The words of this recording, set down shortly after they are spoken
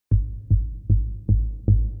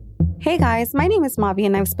Hey guys, my name is Mavi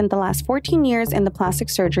and I've spent the last 14 years in the plastic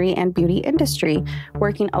surgery and beauty industry,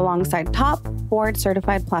 working alongside top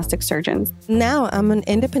board-certified plastic surgeons. Now I'm an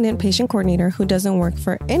independent patient coordinator who doesn't work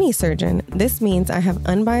for any surgeon. This means I have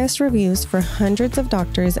unbiased reviews for hundreds of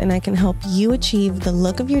doctors and I can help you achieve the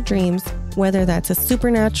look of your dreams, whether that's a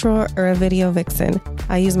supernatural or a video vixen.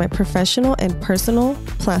 I use my professional and personal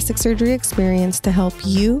plastic surgery experience to help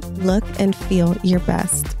you look and feel your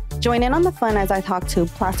best. Join in on the fun as I talk to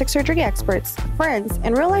plastic surgery experts, friends,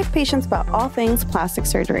 and real-life patients about all things plastic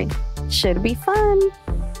surgery. Should be fun.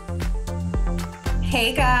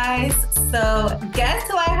 Hey guys, so guess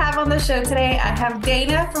who I have on the show today? I have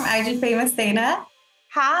Dana from IG Famous Dana.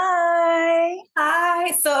 Hi.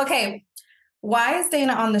 Hi. So, okay, why is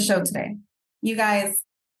Dana on the show today? You guys,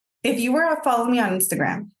 if you were to follow me on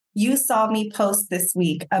Instagram, you saw me post this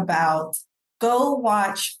week about go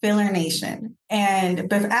watch Filler Nation.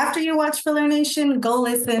 And after you watch Filler Nation, go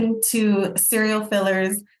listen to Serial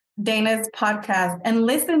Fillers, Dana's podcast, and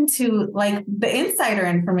listen to like the insider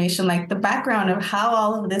information, like the background of how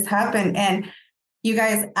all of this happened. And you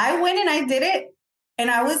guys, I went and I did it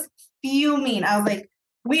and I was fuming. I was like,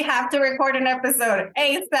 we have to record an episode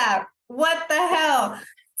ASAP. What the hell?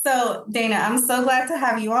 So Dana, I'm so glad to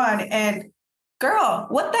have you on. And girl,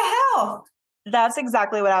 what the hell? That's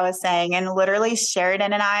exactly what I was saying. And literally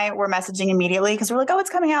Sheridan and I were messaging immediately because we're like, oh,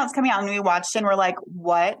 it's coming out. It's coming out. And we watched it and we're like,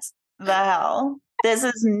 what the hell? This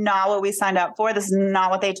is not what we signed up for. This is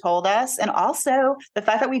not what they told us. And also the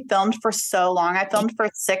fact that we filmed for so long, I filmed for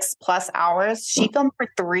 6+ hours. She filmed for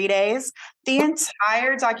 3 days. The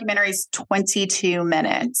entire documentary is 22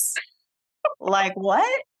 minutes. Like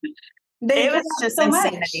what? It was just so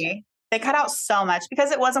insanity. Much. They cut out so much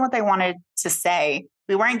because it wasn't what they wanted to say.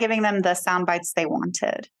 We weren't giving them the sound bites they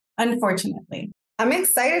wanted. Unfortunately. I'm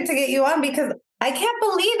excited to get you on because I can't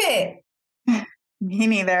believe it. Me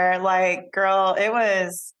neither. Like, girl, it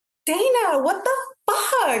was... Dana, what the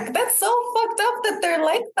fuck? That's so fucked up that they're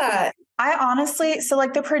like that. I honestly... So,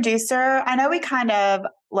 like, the producer, I know we kind of,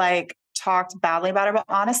 like, talked badly about her, but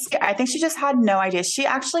honestly, I think she just had no idea. She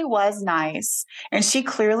actually was nice. And she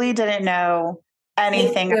clearly didn't know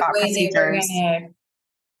anything about procedures.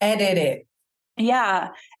 Edit it. Yeah.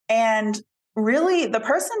 And really, the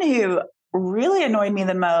person who really annoyed me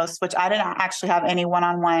the most, which I didn't actually have any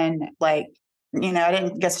one-on-one, like, you know, I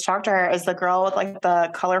didn't get to talk to her, is the girl with like the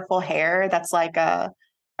colorful hair that's like a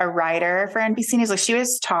writer for NBC News. Like she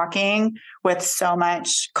was talking with so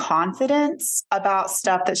much confidence about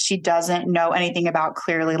stuff that she doesn't know anything about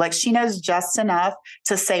clearly. Like she knows just enough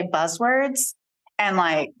to say buzzwords and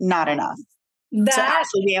like not enough to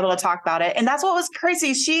actually be able to talk about it. And that's what was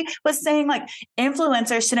crazy. She was saying like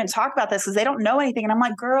influencers shouldn't talk about this because they don't know anything. And I'm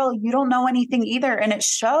like, girl, you don't know anything either. And it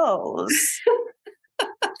shows.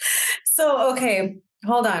 So, okay,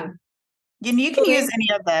 hold on. You can use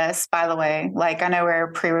any of this, by the way. Like I know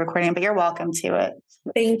we're pre-recording, but you're welcome to it.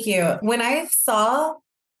 Thank you. When I saw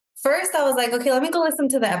first, I was like, okay, let me go listen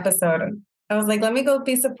to the episode. I was like, let me go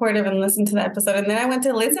be supportive and listen to the episode. And then I went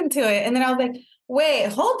to listen to it. And then I was like, wait,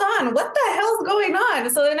 hold on. What the hell's going on?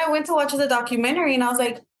 So then I went to watch the documentary and I was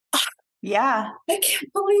like, yeah, I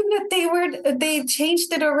can't believe that they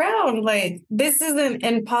changed it around. Like this isn't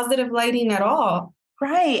in positive lighting at all.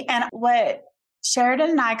 Right. And what Sheridan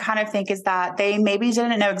and I kind of think is that they maybe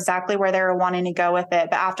didn't know exactly where they were wanting to go with it.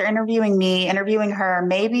 But after interviewing her,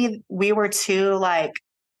 maybe we were too like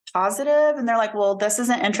positive and they're like, well, this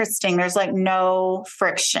isn't interesting. There's like no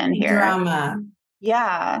friction here. Drama.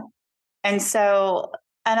 Yeah. And so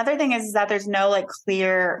another thing is that there's no like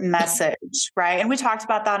clear message, right? And we talked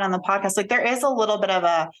about that on the podcast. Like there is a little bit of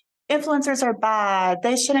a influencers are bad.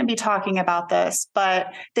 They shouldn't be talking about this,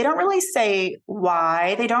 but they don't really say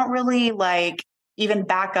why. They don't really like even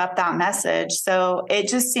back up that message. So it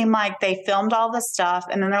just seemed like they filmed all this stuff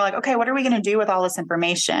and then they're like, okay, what are we going to do with all this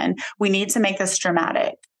information? We need to make this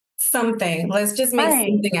dramatic. Something. Let's just make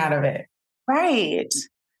something out of it. Right.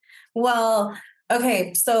 Well,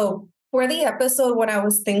 okay. So for the episode, what I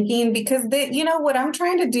was thinking, because what I'm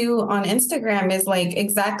trying to do on Instagram is like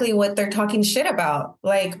exactly what they're talking shit about,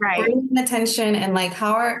 like bringing attention and like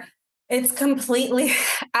it's completely,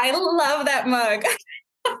 I love that mug.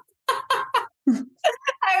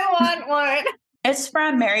 I want one. It's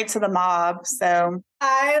from Married to the Mob. So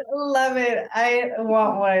I love it. I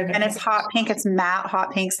want one. And it's hot pink. It's matte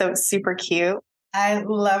hot pink. So it's super cute. I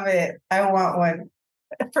love it. I want one.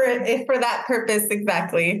 For that purpose,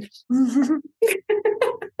 exactly.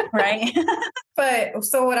 Right. But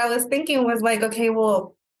so what I was thinking was like, okay,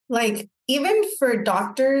 well, like even for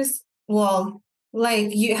doctors, well,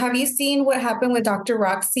 like have you seen what happened with Dr.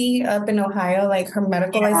 Roxy up in Ohio? Like her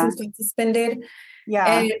medical license got suspended.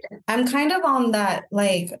 Yeah. And I'm kind of on that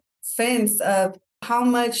like fence of how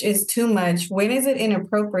much is too much? When is it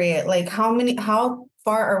inappropriate? Like how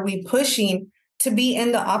far are we pushing to be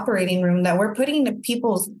in the operating room that we're putting the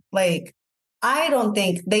people's like, I don't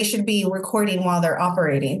think they should be recording while they're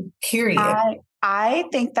operating, period. I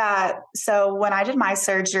think that, so when I did my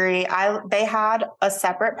surgery, they had a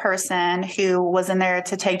separate person who was in there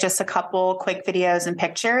to take just a couple quick videos and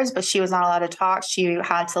pictures, but she was not allowed to talk. She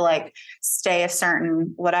had to like stay a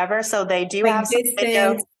certain whatever. So they do Like have some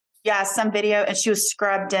video. distance. Yeah, some video, and she was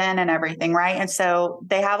scrubbed in and everything, right? And so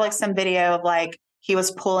they have like some video of like he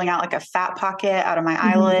was pulling out like a fat pocket out of my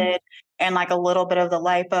eyelid and like a little bit of the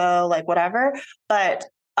lipo, like whatever. But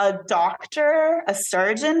a doctor, a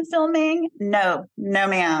surgeon filming? No,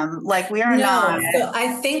 ma'am. Like we are not. So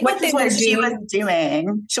I think Which what they is what were she doing, was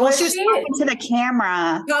doing. She was talking to the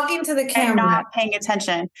camera. Talking to the And camera. not paying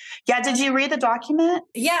attention. Yeah. Did you read the document?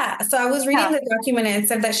 Yeah. So I was reading the document and it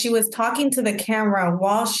said that she was talking to the camera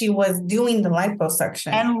while she was doing the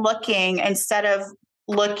liposuction. And looking instead of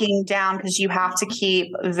looking down, because you have to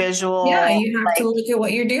keep visual. Yeah, you have to look at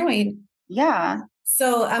what you're doing. Yeah.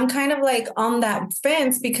 So I'm kind of like on that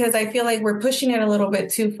fence because I feel like we're pushing it a little bit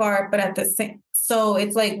too far, but at the same, so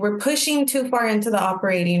it's like we're pushing too far into the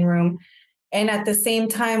operating room. And at the same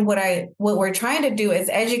time, what we're trying to do is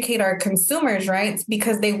educate our consumers, right?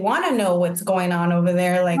 Because they want to know what's going on over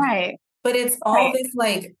there. Like, right. But it's all this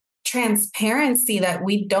like transparency that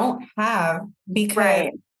we don't have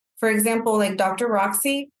because, for example, like Dr.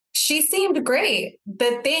 Roxy, she seemed great.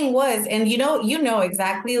 The thing was, and you know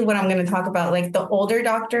exactly what I'm going to talk about, like the older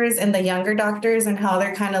doctors and the younger doctors and how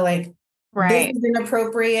they're kind of like, this is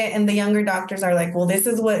inappropriate. And the younger doctors are like, well, this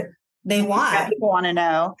is what they want. Yeah, people want to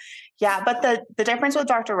know. Yeah. But the difference with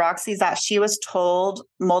Dr. Roxy is that she was told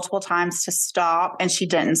multiple times to stop and she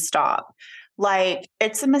didn't stop. Like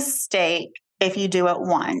it's a mistake if you do it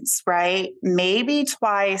once, right? Maybe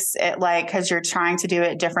twice, because you're trying to do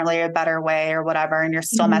it differently, a better way or whatever, and you're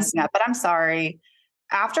still messing up. But I'm sorry.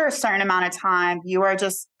 After a certain amount of time, you are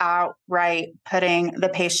just outright putting the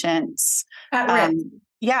patients at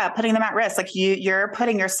risk. Putting them at risk. Like you're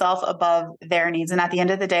putting yourself above their needs. And at the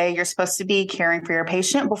end of the day, you're supposed to be caring for your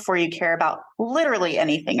patient before you care about literally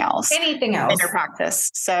anything else. Anything else in your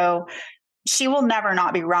practice. So she will never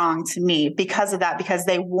not be wrong to me because of that, because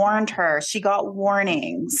they warned her. She got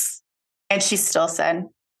warnings and she still said,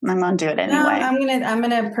 I'm going to do it anyway. No, I'm going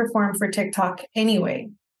to perform for TikTok anyway.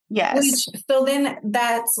 Yes. So then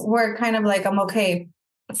that's where kind of like, I'm okay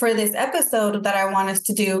for this episode that I want us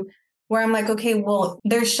to do, where I'm like, okay, well,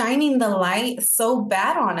 they're shining the light so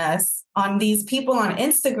bad on us, on these people on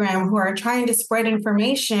Instagram who are trying to spread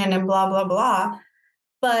information and blah, blah, blah.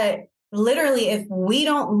 But literally, if we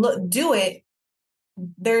don't do it,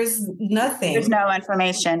 there's nothing. There's no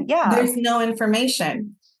information. Yeah. There's no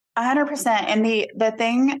information. 100%. And the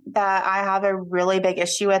thing that I have a really big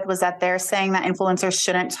issue with was that they're saying that influencers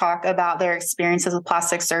shouldn't talk about their experiences with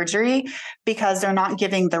plastic surgery because they're not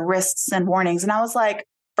giving the risks and warnings. And I was like,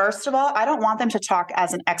 first of all, I don't want them to talk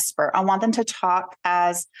as an expert. I want them to talk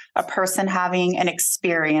as a person having an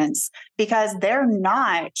experience because they're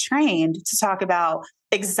not trained to talk about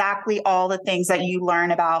exactly all the things that you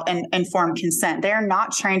learn about in informed consent. They're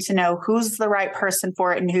not trained to know who's the right person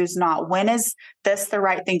for it and who's not. When is this the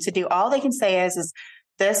right thing to do? All they can say is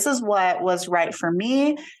this is what was right for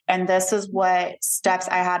me. And this is what steps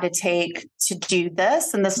I had to take to do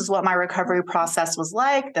this. And this is what my recovery process was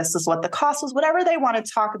like. This is what the cost was, whatever they want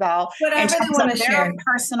to talk about in terms of their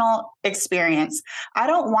personal experience. I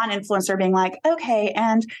don't want influencer being like, okay,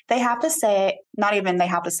 and they have to say, not even they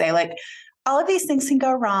have to say like, all of these things can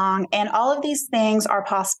go wrong and all of these things are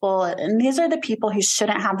possible. And these are the people who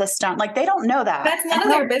shouldn't have this done. Like they don't know that. That's none of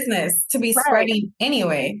their business to be spreading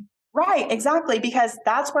anyway. Right, exactly. Because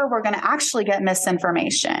that's where we're going to actually get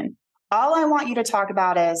misinformation. All I want you to talk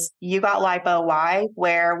about is you got lipo, why,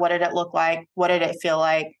 where, what did it look like? What did it feel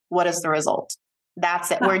like? What is the result? That's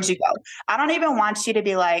it. Where'd you go? I don't even want you to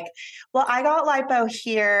be like, well, I got lipo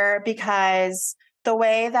here because the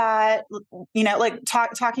way that, like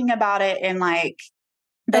talking about it in like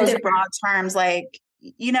those broad terms, like,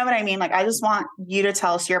 you know what I mean? Like, I just want you to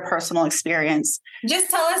tell us your personal experience.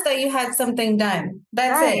 Just tell us that you had something done.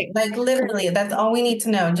 That's it. Like literally, that's all we need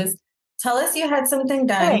to know. Just tell us you had something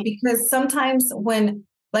done because sometimes when,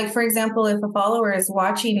 like, for example, if a follower is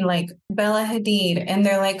watching like Bella Hadid and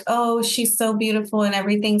they're like, oh, she's so beautiful and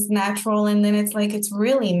everything's natural. And then it's like, it's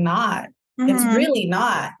really not. It's really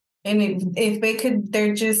not. And if they could,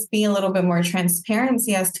 there just be a little bit more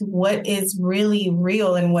transparency as to what is really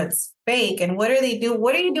real and what's fake and what are they doing?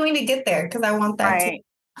 What are you doing to get there? Because I want that too.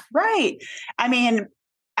 Right. I mean,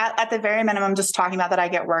 at the very minimum, just talking about that I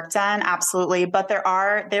get work done. Absolutely. But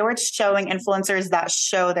they were showing influencers that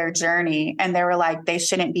show their journey, and they were like, they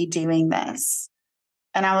shouldn't be doing this.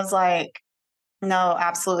 And I was like, no,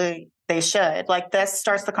 absolutely. They should. Like, this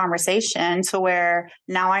starts the conversation to where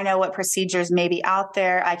now I know what procedures may be out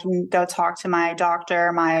there. I can go talk to my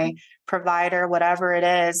doctor, my provider, whatever it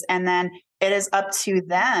is. And then it is up to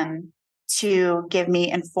them to give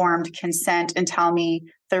me informed consent and tell me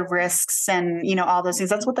the risks and, all those things.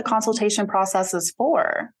 That's what the consultation process is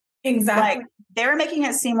for. Exactly. Like, they were making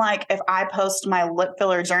it seem like if I post my lip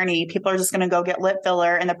filler journey, people are just going to go get lip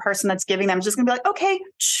filler, and the person that's giving them is just going to be like, okay,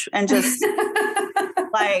 and just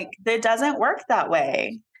like, it doesn't work that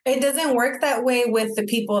way. It doesn't work that way with the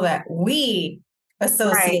people that we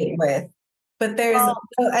associate with. But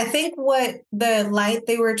I think what the light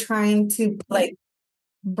they were trying to like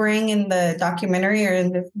bring in the documentary or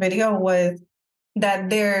in this video was that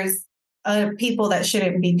there's people that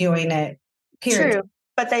shouldn't be doing it. Period. True.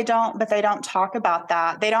 But they don't talk about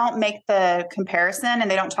that. They don't make the comparison,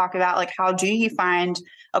 and they don't talk about like, how do you find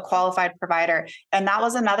a qualified provider? And that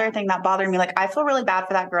was another thing that bothered me. Like, I feel really bad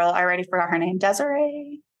for that girl. I already forgot her name.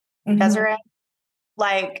 Desiree.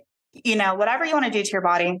 Like, whatever you want to do to your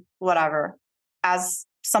body, whatever. As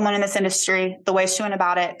someone in this industry, the way she went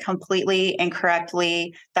about it completely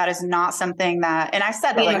incorrectly, that is not something that, and I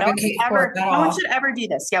said that, like, no one should ever do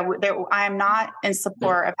this. Yeah. I am not in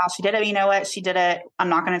support of how she did it. You know what? She did it. I'm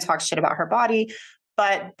not going to talk shit about her body,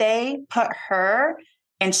 but they put her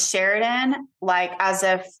and Sheridan, like, as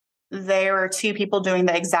if they were two people doing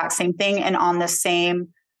the exact same thing and on the same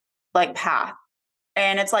like path.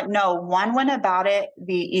 And it's like, no, one went about it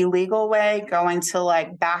the illegal way, going to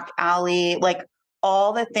like back alley, like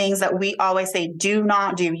all the things that we always say, do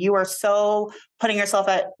not do. You are so putting yourself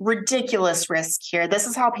at ridiculous risk here. This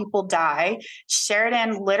is how people die.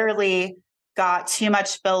 Sheridan literally got too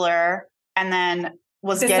much filler and then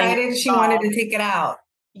decided she wanted to take it out.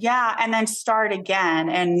 Yeah. And then start again.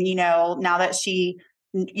 And, now that she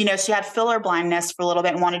had filler blindness for a little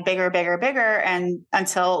bit and wanted bigger, and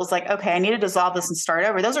until it was like, okay, I need to dissolve this and start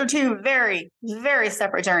over. Those are two very, very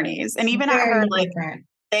separate journeys. And even at her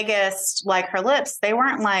biggest, like her lips, they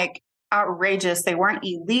weren't like outrageous. They weren't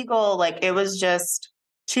illegal. Like, it was just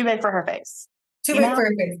too big for her face. Too big for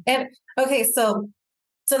her face. And okay, so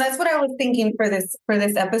that's what I was thinking for this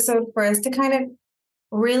episode, for us to kind of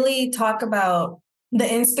really talk about the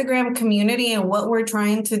Instagram community and what we're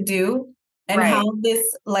trying to do. And how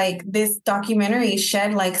this documentary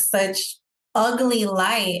shed like such ugly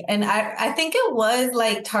light. And I think it was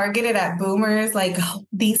like targeted at boomers, like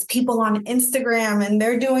these people on Instagram, and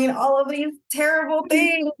they're doing all of these terrible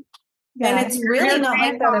things. Yeah. And it's really not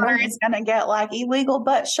like that at all. It's going to get like illegal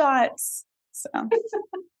butt shots. So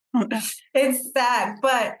it's sad,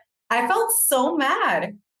 but I felt so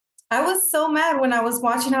mad. I was so mad when I was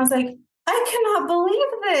watching. I was like, I cannot believe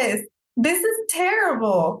this. This is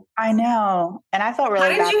terrible. I know. And I felt really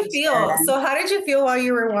bad. How did you feel? So how did you feel while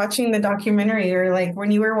you were watching the documentary, or like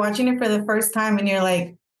when you were watching it for the first time and you're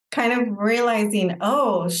like kind of realizing,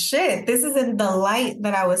 oh shit, this isn't the light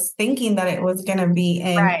that I was thinking that it was going to be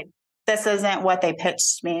in. Right. This isn't what they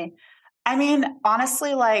pitched me. I mean,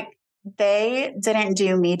 honestly, like, they didn't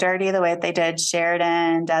do me dirty the way they did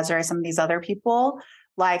Sheridan, Desiree, some of these other people.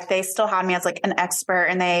 Like, they still had me as like an expert,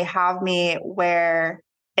 and they have me where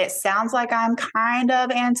it sounds like I'm kind of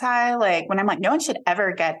anti, like, when I'm like, no one should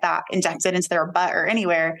ever get that injected into their butt or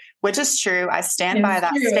anywhere, which is true. I stand by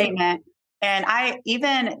that statement. And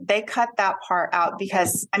they cut that part out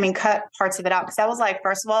cut parts of it out. Because I was like,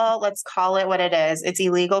 first of all, let's call it what it is. It's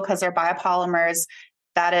illegal because they're biopolymers.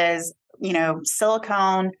 That is,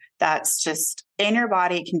 silicone that's just in your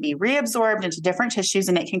body. It can be reabsorbed into different tissues,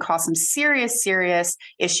 and it can cause some serious, serious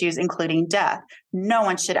issues, including death. No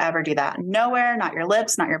one should ever do that. Nowhere, not your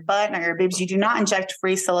lips, not your butt, not your boobs. You do not inject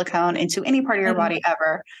free silicone into any part of your body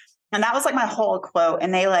ever. And that was like my whole quote.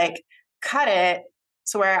 And they like cut it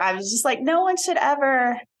to where I was just like, no one should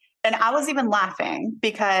ever. And I was even laughing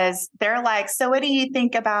because they're like, so what do you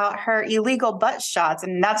think about her illegal butt shots?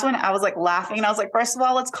 And that's when I was like laughing. And I was like, first of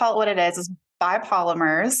all, let's call it what it is. It's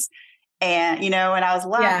biopolymers. And, and I was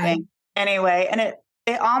laughing anyway. And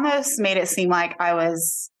it almost made it seem like I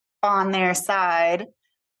was on their side,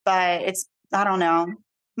 but I don't know.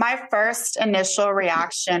 My first initial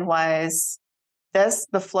reaction was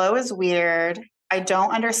the flow is weird. I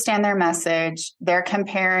don't understand their message. They're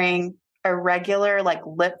comparing a regular like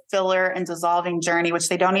lip filler and dissolving journey, which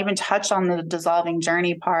they don't even touch on the dissolving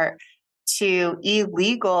journey part, to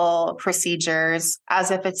illegal procedures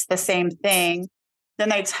as if it's the same thing. Then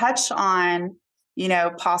they touch on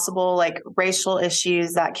possible like racial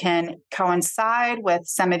issues that can coincide with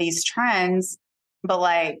some of these trends, but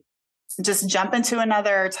like just jump into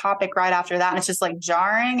another topic right after that. And it's just like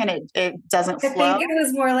jarring and it doesn't flow. I think it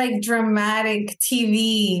was more like dramatic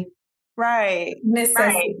TV. Right.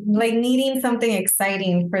 Necessity, like needing something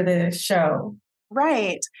exciting for the show.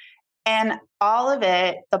 Right. And all of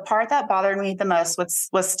it, the part that bothered me the most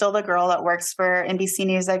was still the girl that works for NBC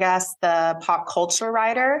News, I guess, the pop culture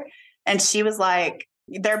writer. And she was like,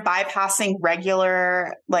 they're bypassing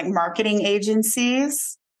regular like marketing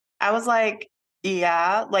agencies. I was like,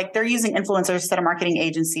 yeah, like they're using influencers instead of marketing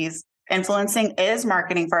agencies. Influencing is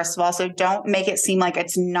marketing, first of all. So don't make it seem like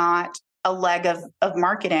it's not a leg of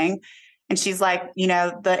marketing. And she's like,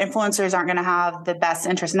 the influencers aren't going to have the best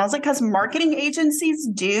interest. And I was like, because marketing agencies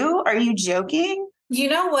do? Are you joking? You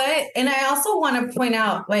know what? And I also want to point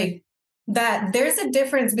out like that there's a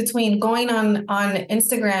difference between going on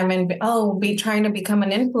Instagram and, be trying to become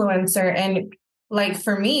an influencer. And like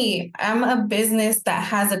for me, I'm a business that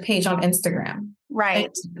has a page on Instagram.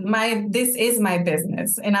 Right. Like this is my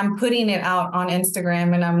business and I'm putting it out on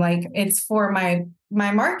Instagram and I'm like, it's for my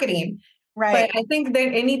marketing. Right. But I think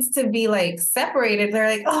that it needs to be like separated. They're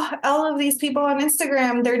like, all of these people on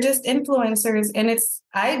Instagram, they're just influencers. And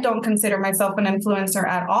I don't consider myself an influencer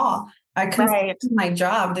at all. I consider my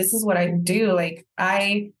job. This is what I do. Like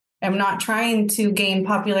I am not trying to gain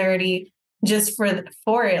popularity just for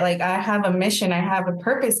it. Like I have a mission. I have a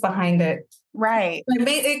purpose behind it. Right.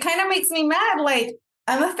 It kind of makes me mad. Like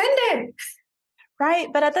I'm offended. Right.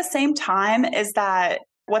 But at the same time is that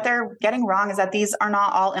what they're getting wrong is that these are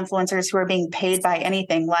not all influencers who are being paid by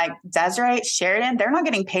anything. Like Desiree Sheridan, they're not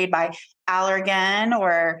getting paid by Allergan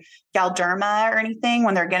or Galderma or anything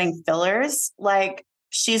when they're getting fillers. Like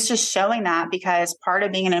she's just showing that because part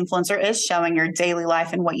of being an influencer is showing your daily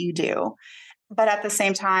life and what you do. But at the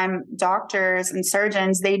same time, doctors and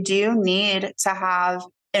surgeons, they do need to have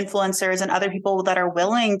influencers and other people that are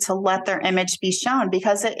willing to let their image be shown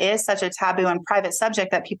because it is such a taboo and private subject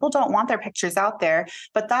that people don't want their pictures out there.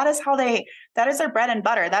 But that is their bread and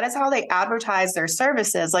butter. That is how they advertise their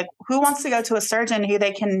services. Like who wants to go to a surgeon who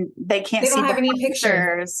they can't see don't have any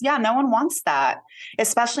pictures. Yeah, no one wants that,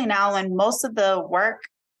 especially now when most of the work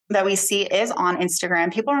that we see is on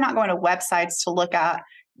Instagram. People are not going to websites to look at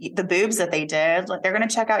the boobs that they did. Like they're going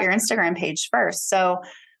to check out your Instagram page first. So,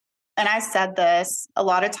 and I said this a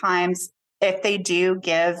lot of times, if they do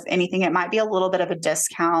give anything, it might be a little bit of a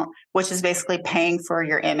discount, which is basically paying for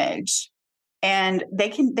your image. And they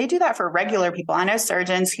do that for regular people. I know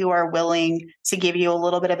surgeons who are willing to give you a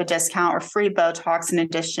little bit of a discount or free Botox in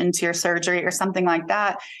addition to your surgery or something like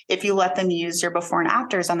that. If you let them use your before and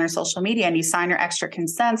afters on their social media and you sign your extra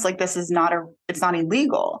consents, like it's not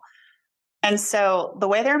illegal. And so the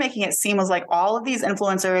way they're making it seem was like all of these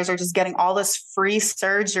influencers are just getting all this free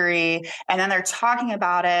surgery and then they're talking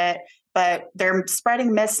about it, but they're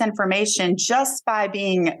spreading misinformation just by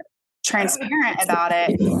being transparent about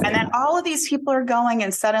it. And then all of these people are going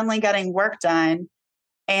and suddenly getting work done.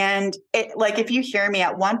 And it, like, if you hear me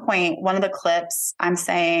at one point, one of the clips I'm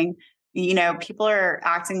saying, people are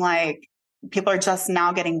acting like people are just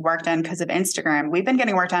now getting work done because of Instagram. We've been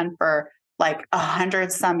getting work done for like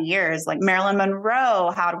 100 some years. Like Marilyn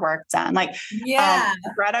Monroe had work done. Like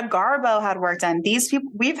Greta Garbo had work done. These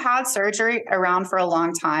people, we've had surgery around for a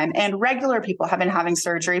long time and regular people have been having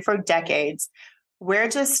surgery for decades. We're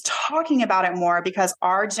just talking about it more because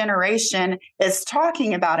our generation is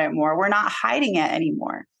talking about it more. We're not hiding it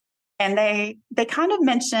anymore. And they kind of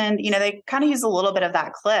mentioned, they kind of use a little bit of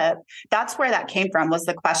that clip. That's where that came from, was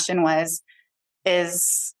the question was,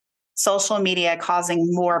 is social media causing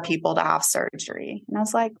more people to have surgery? And I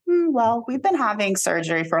was like, well, we've been having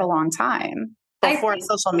surgery for a long time before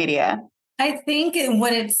social media. I think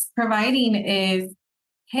what it's providing is,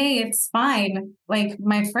 hey, it's fine. Like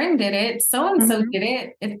my friend did it. So-and-so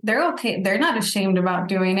did it. They're okay. They're not ashamed about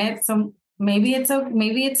doing it. So maybe it's okay.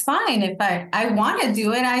 Maybe it's fine. If I want to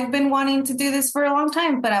do it, I've been wanting to do this for a long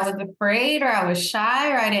time, but I was afraid or I was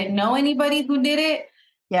shy or I didn't know anybody who did it.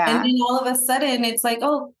 Yeah. And then all of a sudden it's like,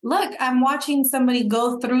 oh, look, I'm watching somebody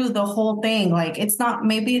go through the whole thing. Like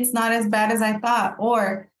maybe it's not as bad as I thought,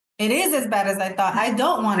 or it is as bad as I thought. I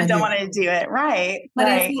don't want to do it. Right. But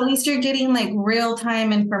at least you're getting like real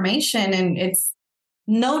time information, and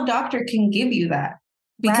no doctor can give you that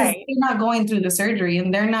because they're not going through the surgery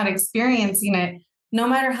and they're not experiencing it. No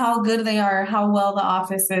matter how good they are, how well the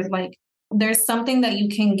office is, like there's something that you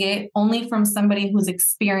can get only from somebody who's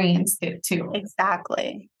experienced it too.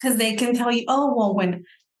 Exactly. Because they can tell you, oh, well, when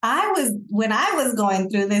I was going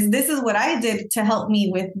through this is what I did to help me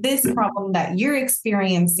with this problem that you're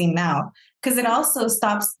experiencing now. Because it also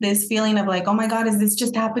stops this feeling of like, oh my God, is this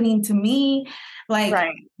just happening to me? Like,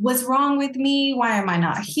 what's wrong with me? Why am I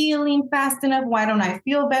not healing fast enough? Why don't I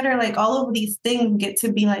feel better? Like all of these things get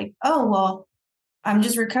to be like, oh, well, I'm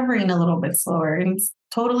just recovering a little bit slower and it's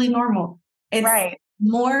totally normal. It's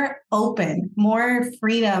more open, more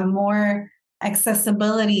freedom, more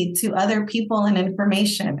accessibility to other people and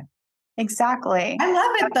information. Exactly. I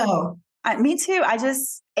love it though. Me too.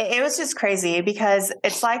 It was just crazy because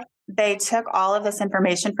it's like they took all of this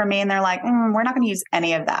information from me and they're like, we're not going to use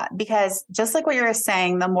any of that, because just like what you were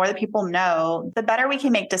saying, the more that people know, the better we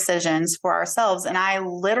can make decisions for ourselves. And I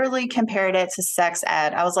literally compared it to sex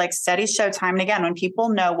ed. I was like, studies show time and again, when people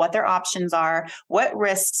know what their options are, what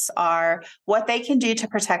risks are, what they can do to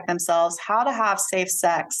protect themselves, how to have safe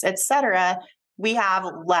sex, etc., we have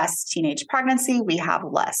less teenage pregnancy, we have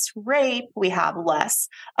less rape, we have less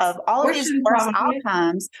of all of these worse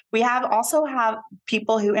outcomes. We also have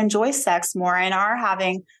people who enjoy sex more and are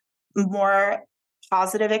having more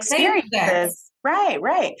positive experiences.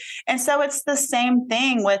 Right. And so it's the same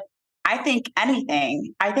thing with, I think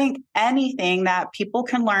anything that people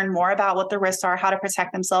can learn more about what the risks are, how to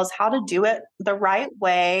protect themselves, how to do it the right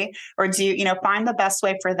way, or find the best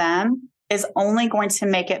way for them, is only going to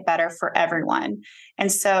make it better for everyone. And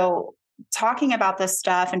so talking about this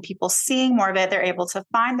stuff and people seeing more of it, they're able to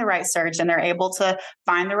find the right surgeon, they're able to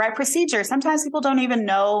find the right procedure. Sometimes people don't even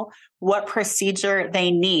know what procedure they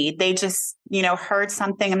need. They just, heard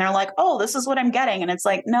something and they're like, oh, this is what I'm getting. And it's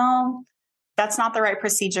like, no, that's not the right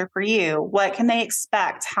procedure for you. What can they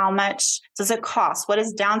expect? How much does it cost? What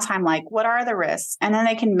is downtime like? What are the risks? And then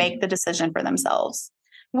they can make the decision for themselves.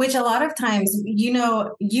 Which a lot of times,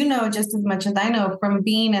 just as much as I know from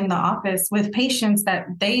being in the office with patients, that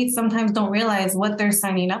they sometimes don't realize what they're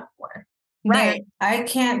signing up for. Right. I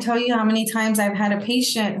can't tell you how many times I've had a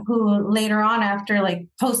patient who later on, after like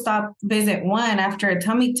post-op visit 1, after a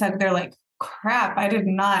tummy tuck, they're like, crap, I did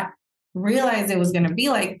not realize it was going to be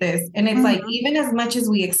like this. And it's like, even as much as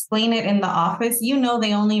we explain it in the office,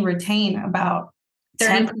 they only retain about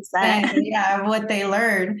 30% of what they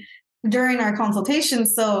learned during our consultation.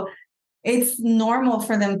 So it's normal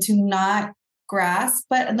for them to not grasp,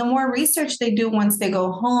 but the more research they do once they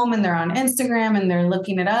go home and they're on Instagram and they're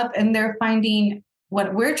looking it up and they're finding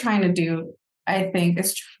what we're trying to do, I think,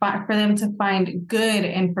 is for them to find good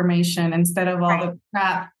information instead of all the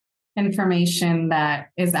crap information that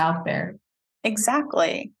is out there.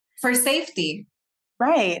 Exactly. For safety.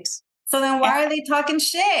 Right. So then why are they talking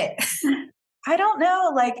shit? I don't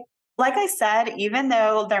know. Like I said, even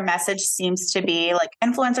though their message seems to be like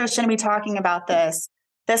influencers shouldn't be talking about this,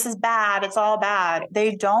 this is bad, it's all bad,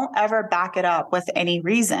 they don't ever back it up with any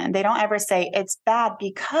reason. They don't ever say it's bad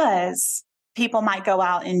because people might go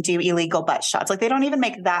out and do illegal butt shots. Like they don't even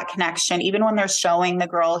make that connection, even when they're showing the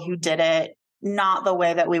girl who did it not the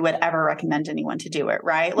way that we would ever recommend anyone to do it,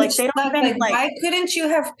 right? Like they don't even why couldn't you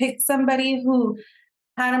have picked somebody who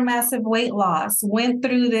had a massive weight loss, went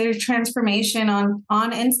through their transformation on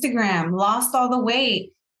Instagram, lost all the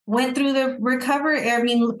weight, went through the recovery. I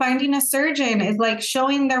mean, finding a surgeon is like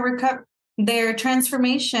showing their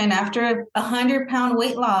transformation after a 100-pound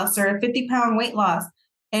weight loss or a 50-pound weight loss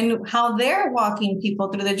and how they're walking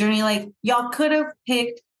people through the journey. Like y'all could have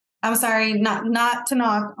picked, I'm sorry, not to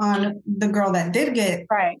knock on the girl that did get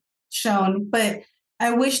shown, but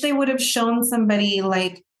I wish they would have shown somebody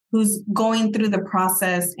like who's going through the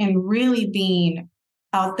process and really being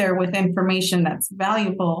out there with information that's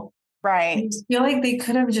valuable. Right. I feel like they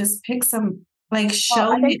could have just picked some, like,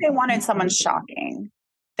 show. I think they wanted someone shocking.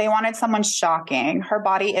 Her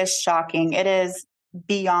body is shocking. It is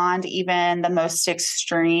beyond even the most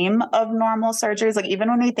extreme of normal surgeries. Like even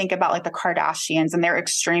when we think about like the Kardashians and their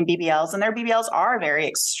extreme BBLs, and their BBLs are very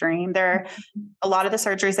extreme. A lot of the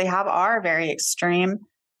surgeries they have are very extreme.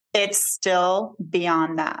 It's still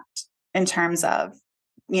beyond that in terms of,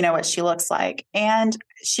 what she looks like. And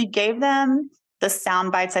she gave them the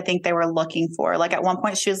sound bites I think they were looking for. Like at one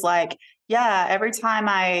point she was like, yeah, every time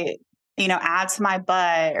I, add to my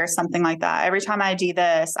butt or something like that, every time I do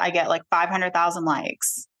this, I get like 500,000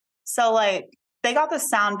 likes. So like they got the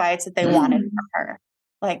sound bites that they wanted from her.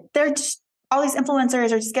 Like they're just, all these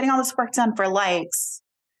influencers are just getting all this work done for likes.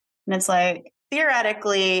 And it's like,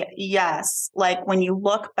 theoretically, yes. Like when you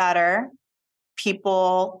look better,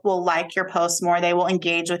 people will like your posts more. They will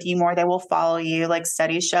engage with you more. They will follow you. Like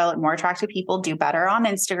studies show that more attractive people do better on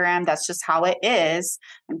Instagram. That's just how it is,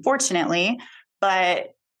 unfortunately.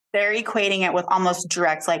 But they're equating it with almost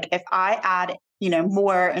direct. Like if I add,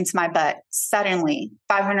 more into my butt, suddenly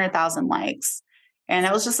 500,000 likes. And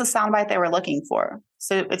it was just a soundbite they were looking for.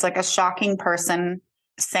 So it's like a shocking person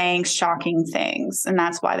saying shocking things. And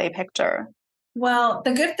that's why they picked her. Well,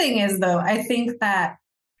 the good thing is, though, I think that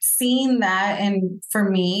seeing that, and for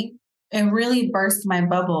me, it really burst my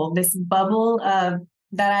bubble, this bubble of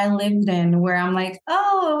that I lived in where I'm like,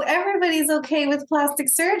 oh, everybody's okay with plastic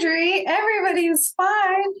surgery. Everybody's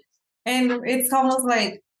fine. And it's almost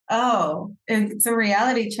like, oh, it's a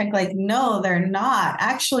reality check. Like, no, they're not.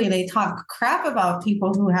 Actually, they talk crap about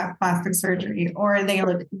people who have plastic surgery, or they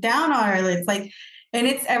look down on it. It's like, and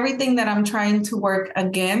it's everything that I'm trying to work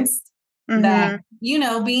against. That,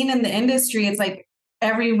 being in the industry, it's like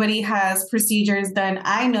everybody has procedures done.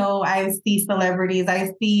 I know I see celebrities,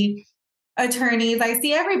 I see attorneys, I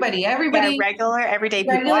see everybody, regular, everyday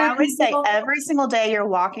people. I always say every single day you're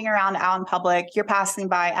walking around out in public, you're passing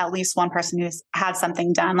by at least one person who's had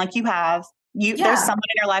something done. Like you have, there's someone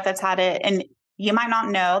in your life that's had it, and you might not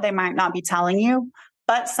know, they might not be telling you,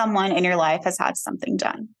 but someone in your life has had something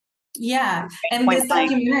done. Yeah. And this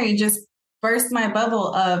documentary just burst my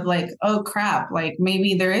bubble of like, oh crap, like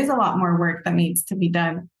maybe there is a lot more work that needs to be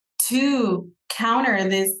done to counter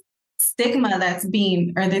this stigma that's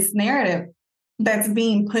being, or this narrative that's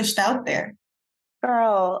being pushed out there.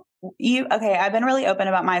 Girl, I've been really open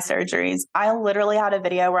about my surgeries. I literally had a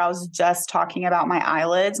video where I was just talking about my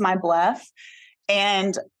eyelids, my bleph,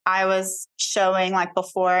 and I was showing like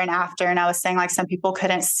before and after, and I was saying like some people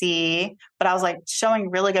couldn't see, but I was like showing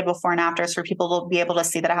really good before and afters for people to be able to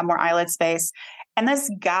see that I have more eyelid space. And this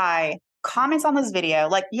guy comments on this video,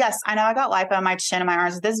 like, yes, I know I got lipo on my chin and my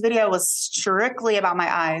arms. This video was strictly about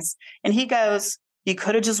my eyes. And he goes, you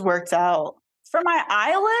could have just worked out for my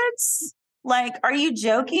eyelids. Like, are you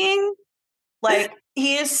joking? Like,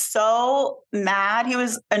 he is so mad. He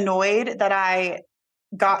was annoyed that I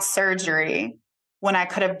got surgery when I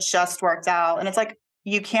could have just worked out. And it's like,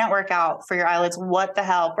 you can't work out for your eyelids. What the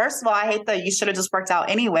hell? First of all, I hate that you should have just worked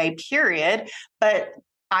out anyway, period. But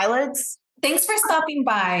eyelids. Thanks for stopping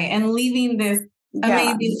by and leaving this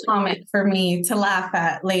amazing comment for me to laugh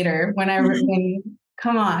at later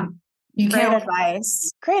come on. Great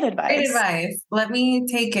advice. Great advice. Let me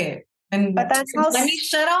take it. And let me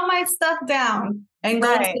shut all my stuff down and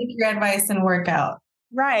go take your advice and work out.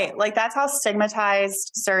 Right. Like that's how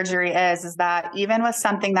stigmatized surgery is that even with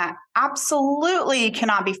something that absolutely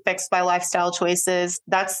cannot be fixed by lifestyle choices,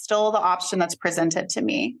 that's still the option that's presented to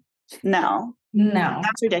me. No,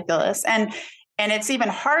 that's ridiculous. And it's even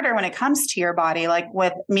harder when it comes to your body. Like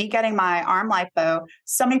with me getting my arm lipo,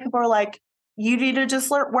 so many people are like, you need to just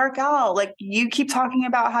work out. Like you keep talking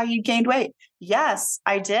about how you gained weight. Yes,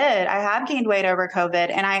 I did. I have gained weight over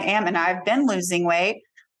COVID and I've been losing weight.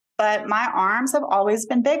 But my arms have always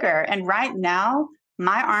been bigger. And right now,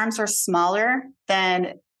 my arms are smaller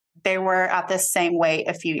than they were at the same weight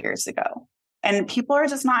a few years ago. And people are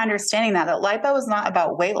just not understanding that lipo is not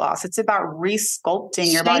about weight loss. It's about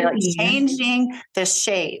resculpting your body, like changing the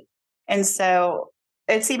shape. And so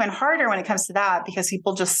it's even harder when it comes to that because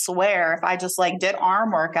people just swear if I just like did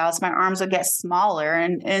arm workouts, my arms would get smaller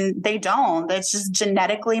and they don't. It's just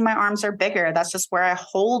genetically, my arms are bigger. That's just where I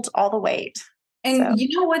hold all the weight. And you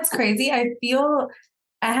know what's crazy? I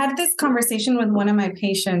had this conversation with one of my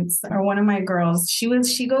patients or one of my girls. She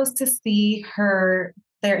goes to see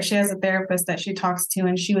she has a therapist that she talks to,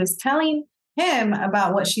 and she was telling him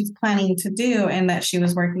about what she's planning to do and that she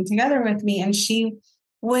was working together with me. And she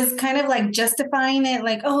was kind of like justifying it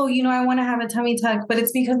like, oh, I want to have a tummy tuck, but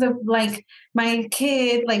it's because of like my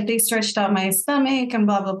kid, like they stretched out my stomach and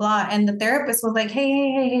blah, blah, blah. And the therapist was like,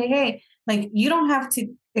 hey, like you don't have to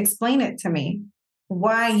explain it to me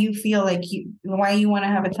why you feel like why you want to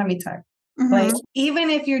have a tummy tuck. Mm-hmm. Like, even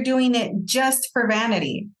if you're doing it just for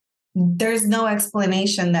vanity, there's no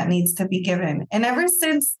explanation that needs to be given. And ever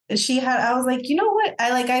since I was like, you know what?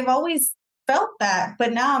 I've always felt that,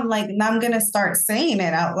 but now I'm going to start saying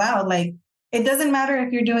it out loud. Like, it doesn't matter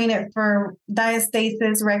if you're doing it for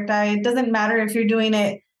diastasis recti. It doesn't matter if you're doing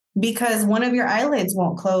it because one of your eyelids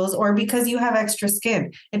won't close or because you have extra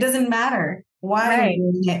skin. It doesn't matter why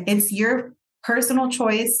you're doing it. It's your personal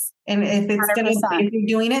choice. And if you're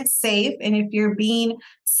doing it safe and if you're being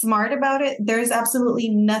smart about it, there's absolutely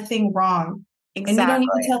nothing wrong. Exactly. And you don't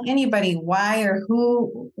need to tell anybody why are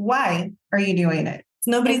you doing it? It's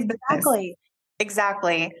nobody's business.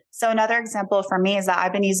 Exactly. So another example for me is that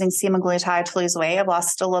I've been using Semaglutide to lose weight. I've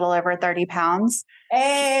lost a little over 30 pounds.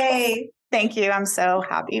 Hey, thank you. I'm so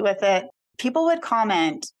happy with it. People would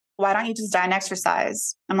comment, why don't you just diet and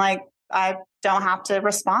exercise? I'm like, I don't have to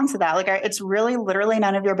respond to that. Like, it's really literally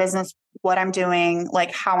none of your business what I'm doing,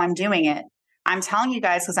 like how I'm doing it. I'm telling you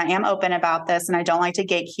guys because I am open about this and I don't like to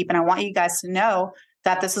gatekeep. And I want you guys to know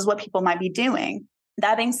that this is what people might be doing.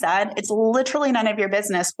 That being said, it's literally none of your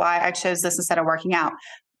business why I chose this instead of working out.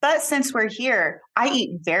 But since we're here, I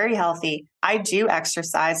eat very healthy. I do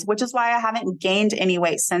exercise, which is why I haven't gained any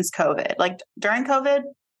weight since COVID. Like during COVID,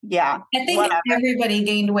 yeah. I think whatever. everybody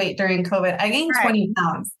gained weight during COVID. I gained 20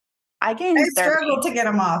 pounds. I gained 30. Struggled to get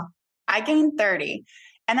them off. I gained 30.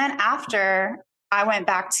 And then after I went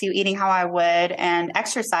back to eating how I would and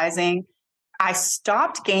exercising, I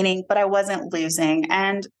stopped gaining, but I wasn't losing.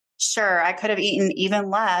 And sure, I could have eaten even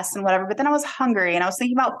less and whatever, but then I was hungry and I was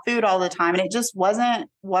thinking about food all the time and it just wasn't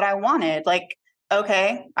what I wanted. Like,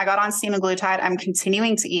 okay, I got on semaglutide. I'm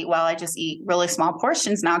continuing to eat well. I just eat really small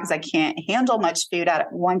portions now because I can't handle much food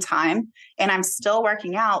at one time. And I'm still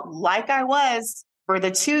working out like I was for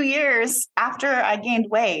the 2 years after I gained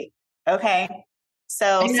weight. Okay.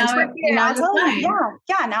 So since we're here, I'll tell you,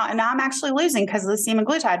 now I'm actually losing because of the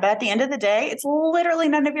semaglutide. But at the end of the day, it's literally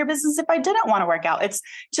none of your business if I didn't want to work out. It's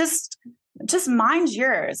just mind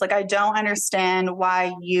yours. Like, I don't understand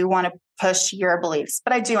why you want to push your beliefs,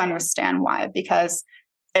 but I do understand why, because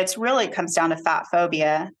it's really comes down to fat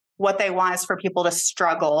phobia. What they want is for people to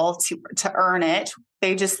struggle to earn it.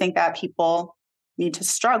 They just think that people need to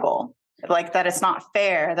struggle, like that it's not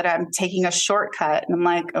fair, that I'm taking a shortcut. And I'm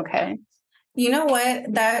like, okay. You know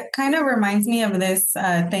what? That kind of reminds me of this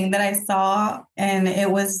thing that I saw, and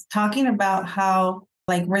it was talking about how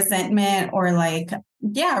like resentment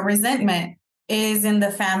is in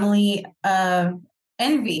the family of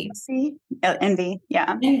envy. See? Envy.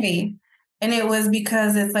 Yeah. Envy. And it was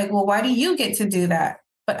because it's like, well, why do you get to do that?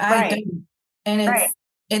 But I don't. And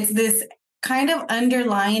it's this kind of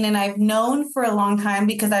underlying, and I've known for a long time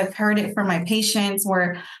because I've heard it from my patients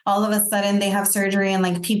where all of a sudden they have surgery and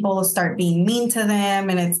like people start being mean to them.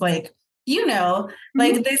 And it's like,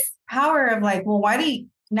 like this power of like, well, why do you,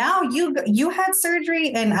 now you had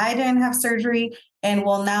surgery and I didn't have surgery. And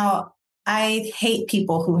well, now I hate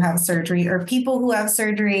people who have surgery, or people who have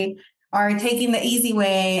surgery are taking the easy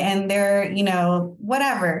way and they're,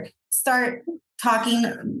 whatever, start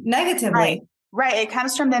talking negatively. Right. It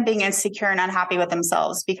comes from them being insecure and unhappy with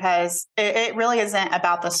themselves, because it really isn't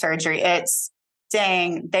about the surgery. It's,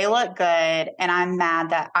 dang, they look good and I'm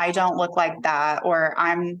mad that I don't look like that, or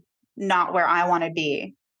I'm not where I want to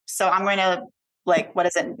be. So I'm going to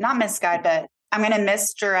not misguide, but I'm going to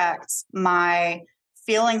misdirect my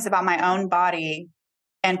feelings about my own body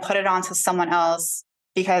and put it onto someone else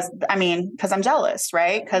because I'm jealous,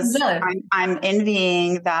 right? Because I'm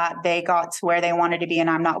envying that they got to where they wanted to be and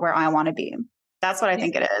I'm not where I want to be. That's what I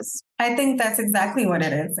think it is. I think that's exactly what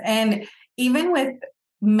it is. And even with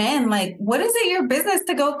men, like, what is it your business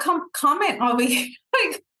to go comment on me?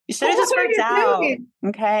 Like, you should have just worked out.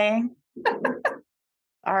 Okay.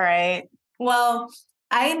 All right. Well,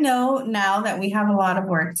 I know now that we have a lot of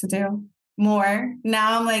work to do. More.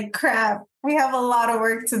 Now I'm like, crap, we have a lot of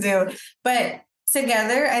work to do. But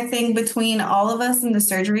together, I think between all of us in the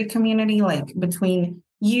surgery community, like between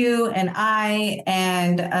you and I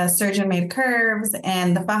and Surgeon Made Curves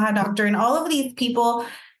and the Faja Doctor and all of these people,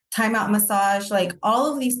 Time Out Massage, like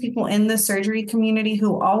all of these people in the surgery community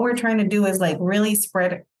who all we're trying to do is like really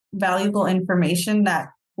spread valuable information that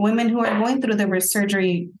women who are going through the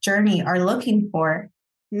surgery journey are looking for.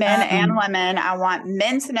 Men and women. I want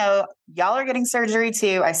men to know y'all are getting surgery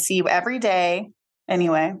too. I see you every day.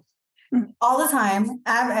 Anyway. All the time.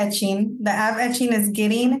 Ab etching. The ab etching is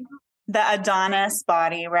getting the Adonis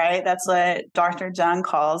body, right? That's what Dr. Jung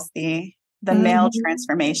calls the male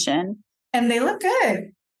transformation. And they look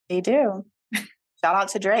good. They do. Shout out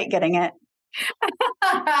to Drake getting it.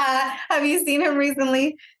 Have you seen him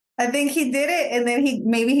recently? I think he did it and then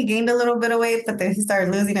he gained a little bit of weight, but then he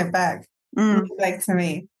started losing it back. Like to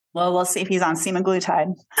me. Well, we'll see if he's on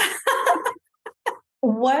semaglutide.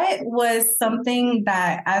 What was something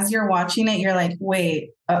that as you're watching it, you're like, wait,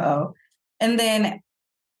 and then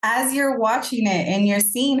as you're watching it and you're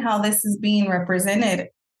seeing how this is being represented,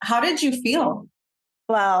 how did you feel?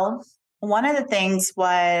 Well, one of the things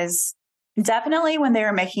was definitely when they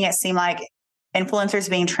were making it seem like influencers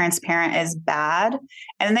being transparent is bad.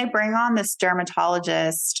 And then they bring on this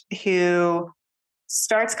dermatologist who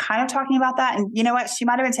starts kind of talking about that. And you know what? She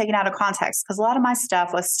might have been taken out of context because a lot of my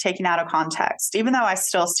stuff was taken out of context, even though I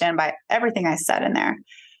still stand by everything I said in there.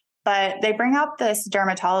 But they bring up this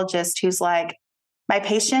dermatologist who's like, my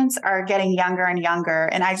patients are getting younger and younger,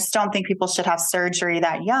 and I just don't think people should have surgery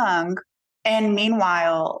that young. And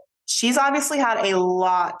meanwhile, she's obviously had a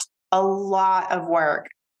lot of work.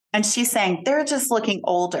 And she's saying they're just looking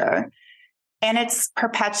older. And it's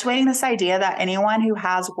perpetuating this idea that anyone who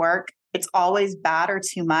has work, it's always bad or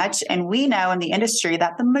too much. And we know in the industry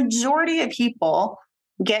that the majority of people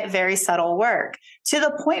get very subtle work, to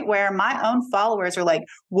the point where my own followers are like,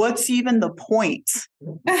 what's even the point?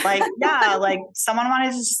 Like, yeah, like someone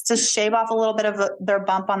wanted to shave off a little bit of their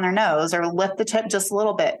bump on their nose or lift the tip just a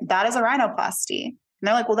little bit. That is a rhinoplasty. And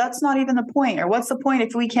they're like, well, that's not even the point. Or what's the point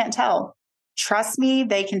if we can't tell? Trust me,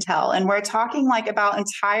 they can tell. And we're talking like about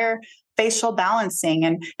entire facial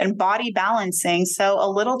balancing and body balancing. So a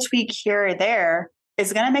little tweak here or there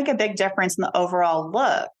is going to make a big difference in the overall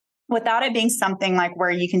look, without it being something like where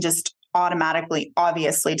you can just automatically,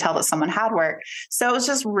 obviously tell that someone had work. So it was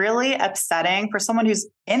just really upsetting for someone who's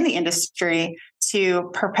in the industry to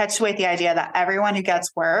perpetuate the idea that everyone who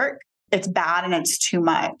gets work, it's bad and it's too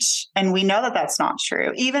much. And we know that that's not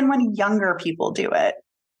true, even when younger people do it.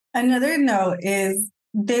 Another note is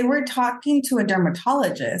they were talking to a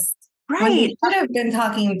dermatologist. Right. When they could have been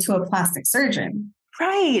talking to a plastic surgeon.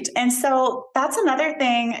 Right. And so that's another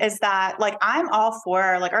thing, is that like, I'm all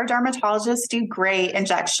for, like, our dermatologists do great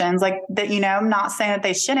injections, like that, you know, I'm not saying that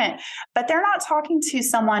they shouldn't, but they're not talking to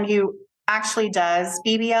someone who actually does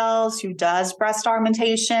BBLs, who does breast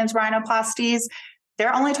augmentations, rhinoplasties.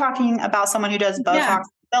 They're only talking about someone who does Botox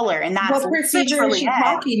filler. And that's what procedure is she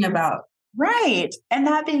talking about? Right. And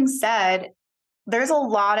that being said, there's a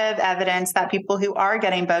lot of evidence that people who are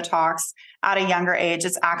getting Botox at a younger age,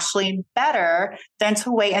 it's actually better than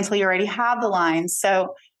to wait until you already have the lines.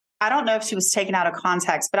 So I don't know if she was taken out of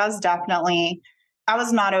context, but I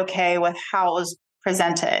was not okay with how it was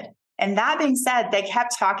presented. And that being said, they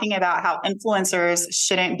kept talking about how influencers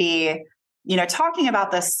shouldn't be, you know, talking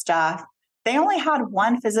about this stuff. They only had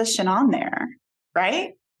one physician on there,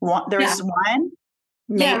 right? There was one.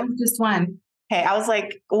 Yeah, just one. Okay, I was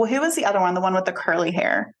like, well, who was the other one? The one with the curly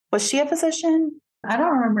hair? Was she a physician? I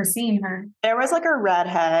don't remember seeing her. There was like a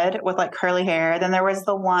redhead with like curly hair. Then there was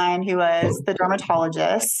the one who was the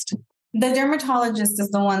dermatologist. The dermatologist is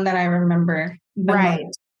the one that I remember. Right.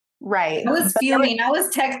 Right. I was fuming. I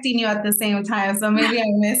was texting you at the same time, so maybe I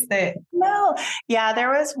missed it. No. Yeah,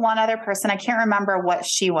 there was one other person. I can't remember what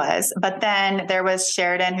she was. But then there was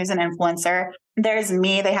Sheridan, who's an influencer. There's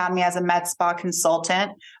me. They had me as a med spa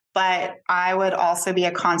consultant. But I would also be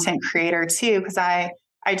a content creator too, because I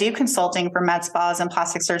do consulting for med spas and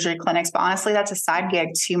plastic surgery clinics. But honestly, that's a side gig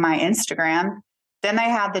to my Instagram. Then they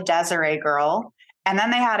had the Desiree girl. And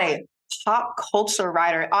then they had a pop culture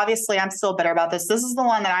writer. Obviously, I'm still bitter about this. This is the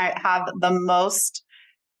one that I have the most,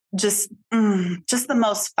 just the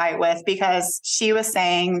most fight with, because she was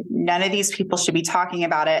saying none of these people should be talking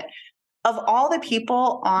about it. Of all the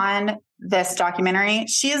people on this documentary,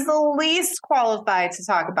 she is the least qualified to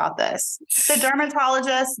talk about this. The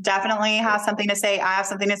dermatologist definitely has something to say. I have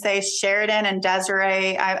something to say. Sheridan and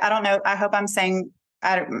Desiree, I don't know. I hope I'm saying,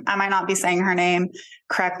 I might not be saying her name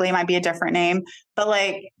correctly. It might be a different name, but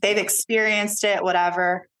like, they've experienced it,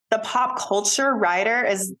 whatever. The pop culture writer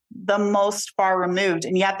is the most far removed,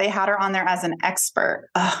 and yet they had her on there as an expert.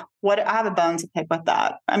 I have a bone to pick with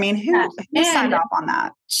that. I mean, who signed off on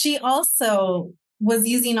that? She also was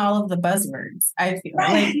using all of the buzzwords. I feel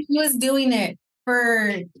like she was doing it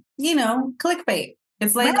for, you know, clickbait.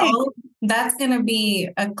 It's like, that's going to be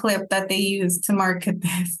a clip that they use to market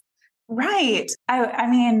this. Right.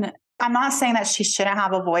 I mean, I'm not saying that she shouldn't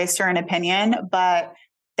have a voice or an opinion, but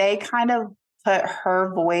they kind of put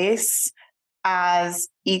her voice as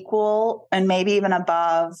equal and maybe even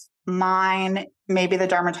above mine, maybe the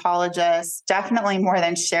dermatologist, definitely more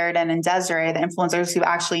than Sheridan and Desiree, the influencers who've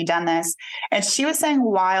actually done this. And she was saying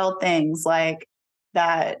wild things like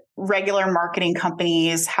that regular marketing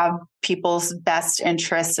companies have people's best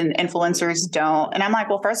interests and influencers don't. And I'm like,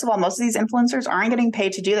 well, first of all, most of these influencers aren't getting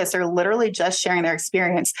paid to do this. They're literally just sharing their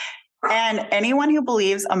experience. And anyone who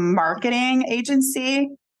believes a marketing agency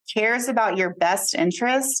cares about your best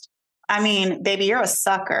interest, I mean, baby, you're a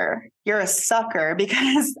sucker. You're a sucker,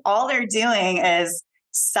 because all they're doing is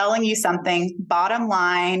selling you something, bottom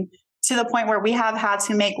line, to the point where we have had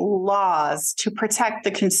to make laws to protect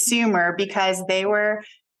the consumer because they were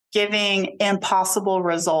giving impossible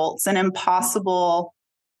results and impossible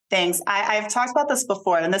things. I've talked about this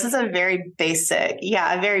before, and this is a very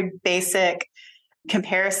basic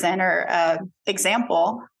comparison or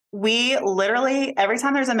example. We literally, every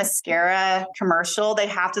time there's a mascara commercial, they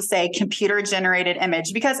have to say computer generated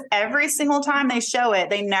image, because every single time they show it,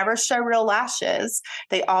 they never show real lashes.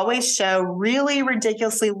 They always show really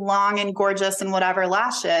ridiculously long and gorgeous and whatever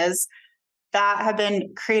lashes that have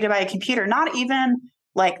been created by a computer, not even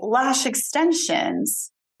like lash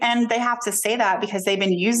extensions. And they have to say that because they've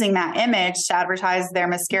been using that image to advertise their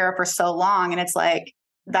mascara for so long. And it's like,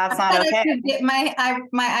 that's not okay. I could get my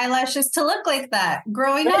eyelashes to look like that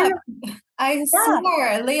growing up. I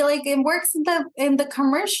swear, they like it works in the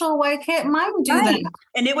commercial. Why can't mine do that?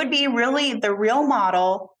 And it would be really the real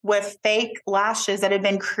model with fake lashes that had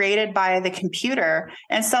been created by the computer.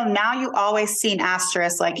 And so now you always see an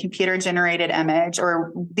asterisk like computer generated image,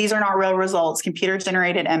 or these are not real results, computer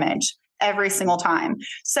generated image every single time.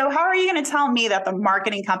 So how are you going to tell me that the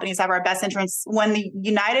marketing companies have our best interests when the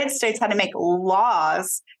United States had to make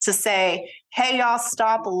laws to say, hey, y'all,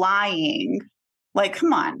 stop lying? Like,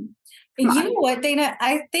 come on. You know what, Dana?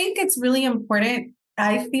 I think it's really important,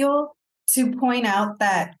 I feel, to point out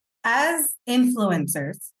that as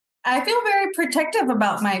influencers, I feel very protective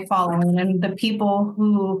about my following and the people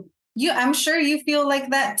who I'm sure you feel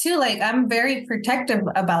like that too. Like, I'm very protective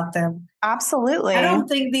about them. Absolutely. I don't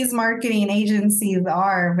think these marketing agencies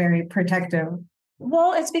are very protective.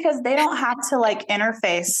 Well, it's because they don't have to like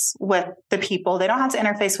interface with the people. They don't have to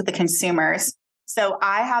interface with the consumers. So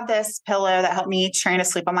I have this pillow that helped me train to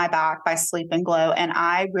sleep on my back by Sleep and Glow. And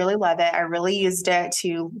I really love it. I really used it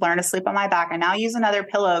to learn to sleep on my back. I now use another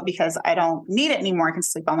pillow because I don't need it anymore. I can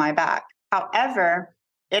sleep on my back. However,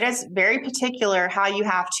 it is very particular how you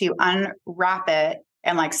have to unwrap it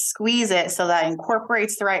and like squeeze it so that it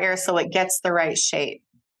incorporates the right air so it gets the right shape.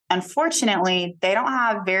 Unfortunately, they don't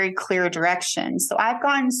have very clear directions. So I've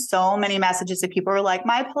gotten so many messages that people are like,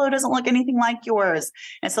 my pillow doesn't look anything like yours.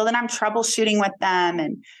 And so then I'm troubleshooting with them.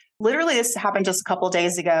 And literally this happened just a couple of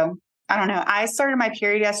days ago. I don't know. I started my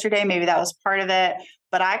period yesterday. Maybe that was part of it.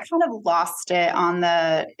 But I kind of lost it on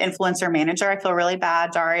the influencer manager. I feel really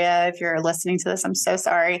bad. Daria, if you're listening to this, I'm so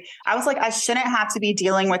sorry. I was like, I shouldn't have to be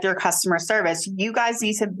dealing with your customer service. You guys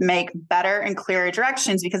need to make better and clearer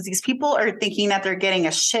directions because these people are thinking that they're getting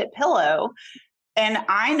a shit pillow. And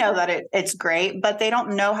I know that it's great, but they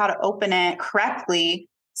don't know how to open it correctly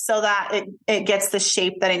so that it gets the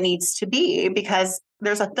shape that it needs to be because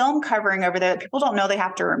there's a film covering over there that people don't know they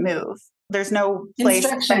have to remove. There's no place.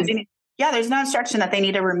 There's no instruction that they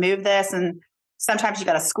need to remove this. And sometimes you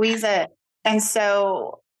got to squeeze it. And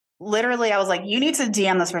so literally I was like, you need to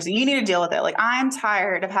DM this person. You need to deal with it. Like, I'm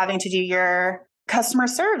tired of having to do your customer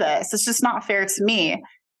service. It's just not fair to me.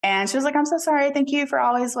 And she was like, I'm so sorry. Thank you for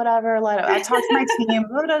always whatever. I talked to my team.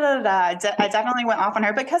 I definitely went off on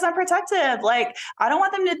her because I'm protective. Like, I don't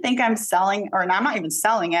want them to think I'm selling, or I'm not even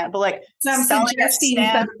selling it, but like selling a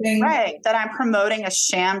sham, right? That I'm promoting a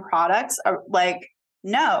sham product. Like,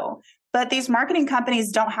 no. But these marketing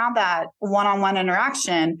companies don't have that one-on-one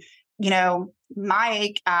interaction. You know,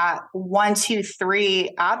 Mike at 123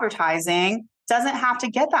 Advertising doesn't have to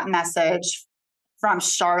get that message from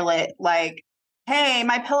Charlotte, like, hey,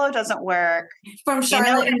 my pillow doesn't work. From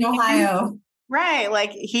Charlotte in Ohio. Right.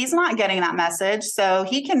 Like, he's not getting that message. So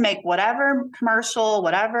he can make whatever commercial,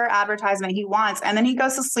 whatever advertisement he wants. And then he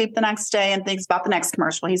goes to sleep the next day and thinks about the next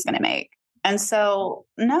commercial he's going to make. And so,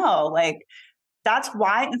 no, like, that's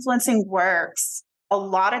why influencing works a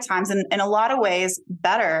lot of times and in a lot of ways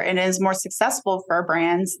better and is more successful for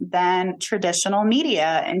brands than traditional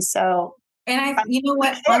media. And so, you know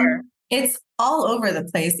what? It's all over the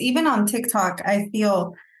place. Even on TikTok, I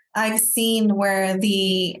feel I've seen where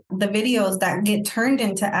the videos that get turned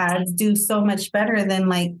into ads do so much better than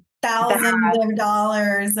like thousands of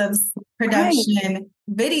dollars of production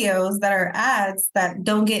videos that are ads that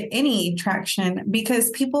don't get any traction because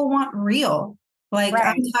people want real. Like,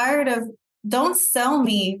 I'm tired of, don't sell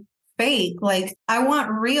me fake. Like, I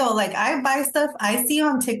want real. Like, I buy stuff I see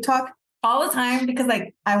on TikTok all the time because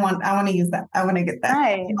like, I want to use that. I want to get that.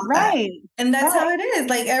 Right. And that's how it is.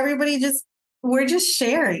 Like, we're just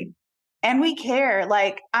sharing. And we care.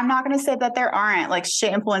 Like, I'm not going to say that there aren't like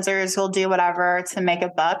shit influencers who'll do whatever to make a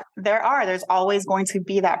buck. There's always going to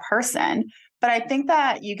be that person. But I think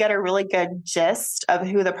that you get a really good gist of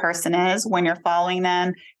who the person is when you're following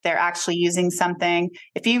them. They're actually using something.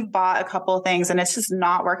 If you've bought a couple of things and it's just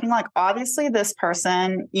not working, like, obviously this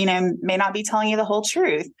person, you know, may not be telling you the whole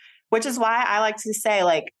truth, which is why I like to say,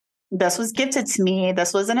 like, this was gifted to me.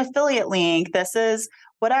 This was an affiliate link. This is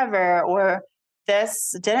whatever, or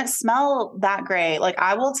this didn't smell that great. Like,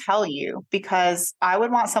 I will tell you because I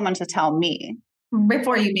would want someone to tell me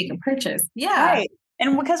before you make a purchase. Yeah. Right.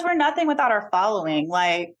 And because we're nothing without our following,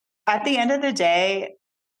 like, at the end of the day,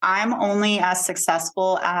 I'm only as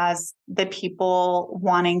successful as the people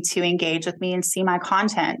wanting to engage with me and see my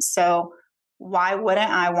content. So why wouldn't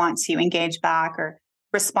I want to engage back or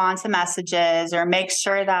respond to messages or make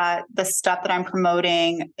sure that the stuff that I'm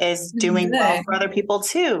promoting is doing well for other people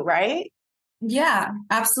too, right? Yeah,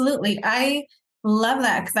 absolutely. I love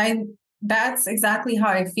that because that's exactly how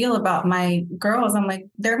I feel about my girls. I'm like,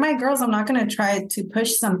 they're my girls. I'm not going to try to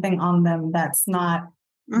push something on them that's not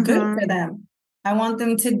good for them. I want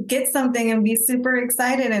them to get something and be super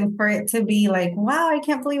excited and for it to be like, wow, I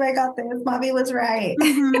can't believe I got this. Mommy was right.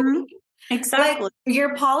 Mm-hmm. Exactly. Like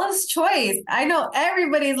your Paula's Choice. I know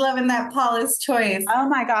everybody's loving that Paula's Choice. Oh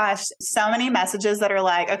my gosh. So many messages that are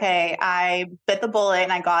like, okay, I bit the bullet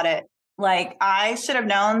and I got it. Like, I should have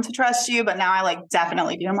known to trust you, but now I like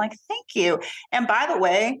definitely do. I'm like, thank you. And by the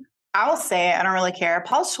way, I will say it, I don't really care.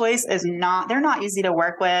 Paul's Choice they're not easy to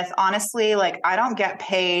work with. Honestly, like I don't get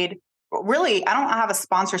paid. Really, I don't have a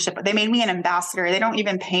sponsorship. They made me an ambassador. They don't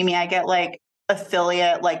even pay me. I get like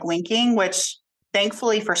affiliate like linking, which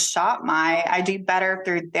thankfully for Shop My, I do better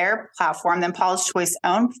through their platform than Paul's Choice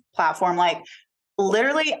own platform. Like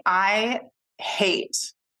literally, I hate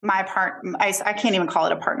my I can't even call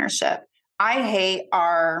it a partnership. I hate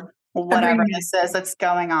our whatever this is that's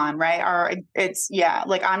going on, right?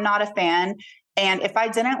 Like I'm not a fan. And if I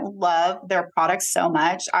didn't love their products so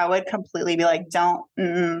much, I would completely be like,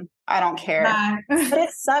 I don't care. But it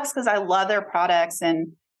sucks because I love their products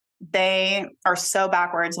and they are so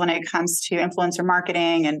backwards when it comes to influencer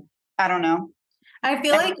marketing. And I don't know. I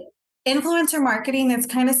feel like influencer marketing is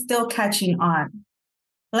kind of still catching on.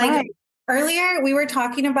 Like earlier, we were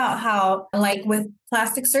talking about how, like with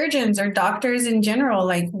plastic surgeons or doctors in general,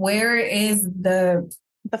 like where is the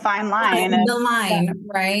fine line?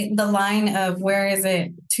 Right? The line of where is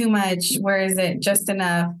it too much? Where is it just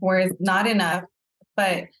enough? Where is not enough?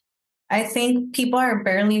 But I think people are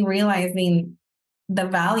barely realizing the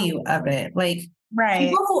value of it. Like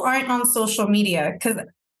people who aren't on social media, because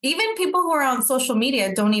even people who are on social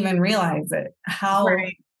media don't even realize it, how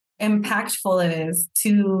impactful it is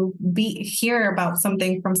to hear about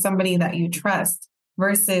something from somebody that you trust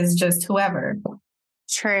versus just whoever.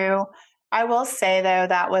 True. I will say though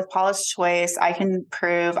that with Paula's Choice, I can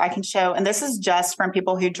show, and this is just from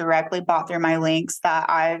people who directly bought through my links, that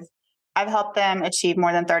I've helped them achieve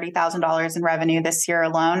more than $30,000 in revenue this year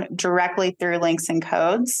alone, directly through links and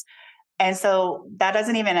codes. And so that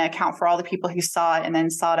doesn't even account for all the people who saw it and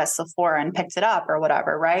then saw it at Sephora and picked it up or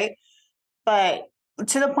whatever, right? But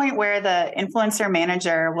to the point where the influencer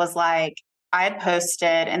manager was like, I had posted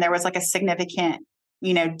and there was like a significant,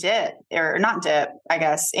 increase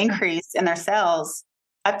in their sales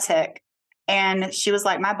uptick. And she was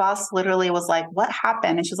like, my boss literally was like, what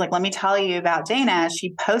happened? And she was like, let me tell you about Dana.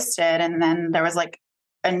 She posted and then there was like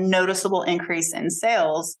a noticeable increase in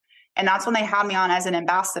sales. And that's when they had me on as an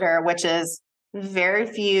ambassador, which is very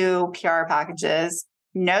few PR packages.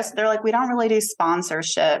 No, they're like, we don't really do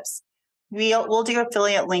sponsorships. We'll do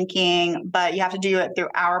affiliate linking, but you have to do it through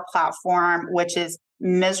our platform, which is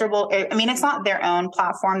miserable. I mean, it's not their own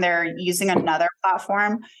platform. They're using another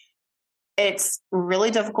platform. It's really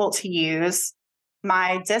difficult to use.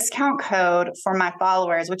 My discount code for my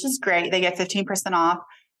followers, which is great, they get 15% off,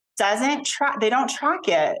 they don't track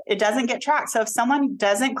it. It doesn't get tracked. So if someone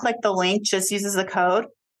doesn't click the link, just uses the code,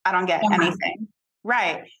 I don't get anything.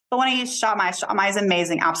 Right. But when I use Shop My is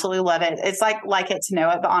amazing. Absolutely love it. It's like it to know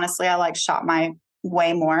it. But honestly, I like Shop My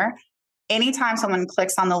way more. Anytime someone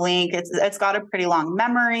clicks on the link, it's got a pretty long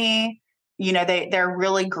memory. They're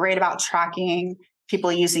really great about tracking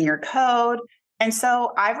people using your code. And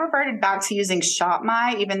so I've reverted back to using Shop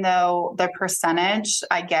My, even though the percentage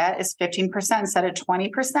I get is 15% instead of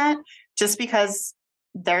 20%, just because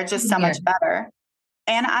they're just so much better.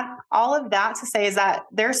 And all of that to say is that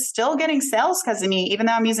they're still getting sales because of me, even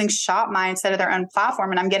though I'm using Shop My instead of their own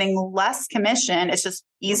platform and I'm getting less commission. It's just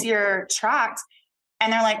easier tracked.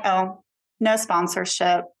 And they're like, oh, no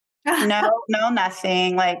sponsorship, no,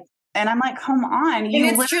 nothing. And I'm like, come on. And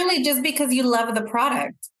it's truly just because you love the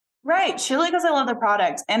product. Right. Truly because I love the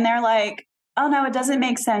product. And they're like, oh no, it doesn't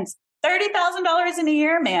make sense. $30,000 in a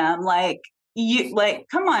year, ma'am.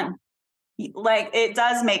 Come on. It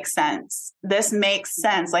does make sense. This makes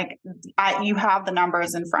sense. You have the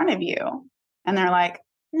numbers in front of you. And they're like,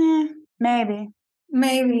 maybe.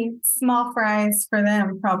 Maybe small fries for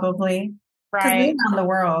them, probably. Right. Around the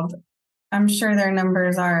world, I'm sure their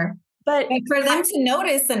numbers are. But for them to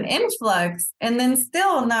notice an influx and then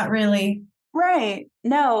still not really. Right.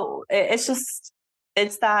 No,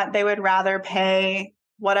 it's that they would rather pay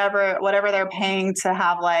whatever they're paying to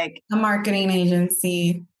have a marketing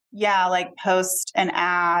agency. Yeah, post an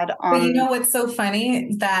ad on. But you know what's so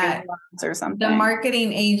funny? That or something. The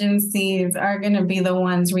marketing agencies are going to be the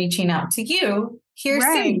ones reaching out to you here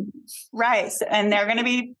soon. Right. So, and they're going to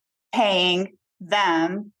be paying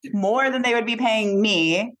them more than they would be paying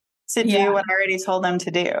me to do what I already told them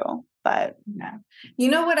to do. But you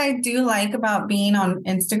know what I do like about being on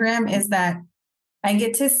Instagram is that I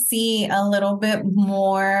get to see a little bit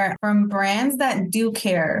more from brands that do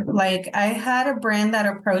care. I had a brand that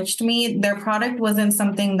approached me. Their product wasn't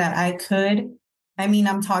something that I could I mean,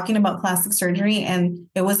 I'm talking about plastic surgery, and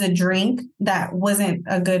it was a drink that wasn't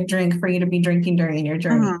a good drink for you to be drinking during your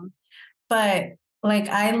journey. But like,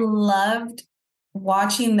 I loved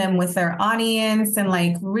watching them with their audience and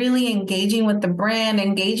like really engaging with the brand,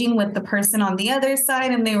 engaging with the person on the other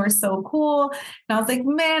side. And they were so cool. And I was like,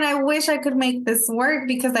 man, I wish I could make this work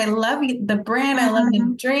because I love the brand. I love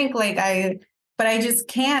the drink. But I just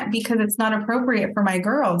can't because it's not appropriate for my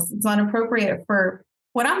girls. It's not appropriate for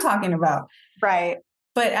what I'm talking about. Right.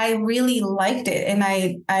 But I really liked it. And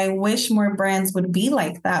I wish more brands would be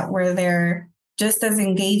like that, where they're just as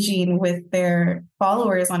engaging with their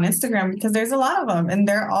followers on Instagram, because there's a lot of them and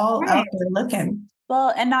they're all out there looking.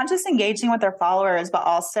 Well, and not just engaging with their followers, but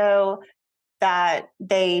also that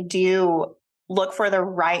they do look for the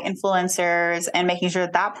right influencers and making sure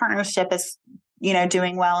that partnership is,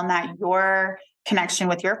 doing well, and that your connection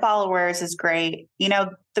with your followers is great.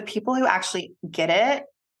 The people who actually get it,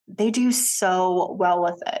 they do so well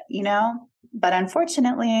with it, But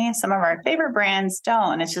unfortunately, some of our favorite brands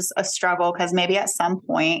don't. And it's just a struggle because maybe at some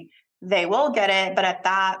point they will get it. But at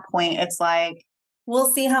that point, it's like, we'll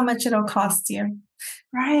see how much it'll cost you.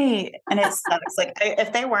 Right. And it sucks. Like,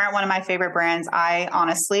 if they weren't one of my favorite brands,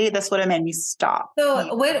 this would have made me stop.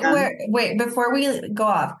 So wait, before we go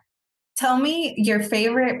off, tell me your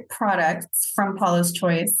favorite products from Paula's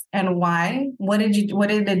Choice and why. What did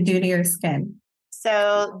it do to your skin?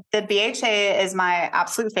 So the BHA is my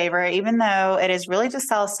absolute favorite, even though it is really just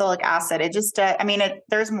salicylic acid. It just,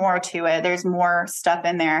 there's more to it. There's more stuff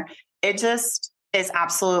in there. It just is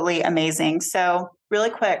absolutely amazing. So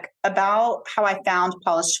really quick about how I found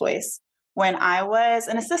Paula's Choice. When I was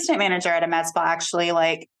an assistant manager at a med spa, actually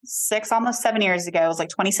like almost 7 years ago, it was like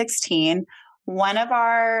 2016, one of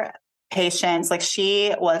our patients, like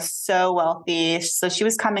she was so wealthy. So she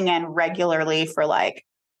was coming in regularly for like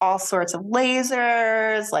all sorts of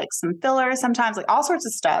lasers, like some fillers sometimes, like all sorts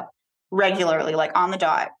of stuff regularly, like on the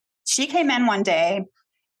dot. She came in one day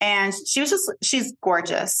and she's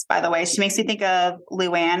gorgeous, by the way. She makes me think of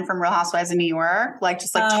Luann from Real Housewives of New York, like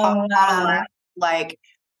just like top, like,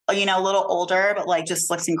 a little older, but like just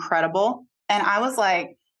looks incredible. And I was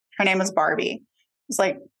like, her name was Barbie. It's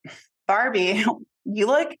like, Barbie, you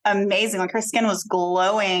look amazing. Like her skin was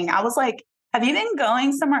glowing. I was like, have you been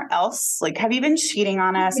going somewhere else? Like, have you been cheating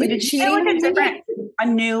on us? Like, did you get like a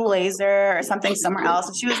new laser or something somewhere else?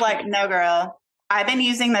 And she was like, no, girl, I've been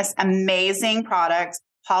using this amazing product,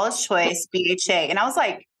 Paula's Choice BHA. And I was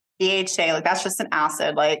like, BHA, like that's just an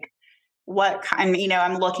acid. Like what kind,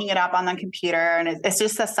 I'm looking it up on the computer and it's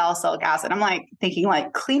just a salicylic acid. I'm like thinking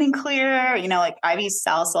like clean and clear, like I've used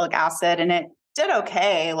salicylic acid and it did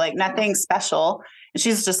okay, like nothing special. And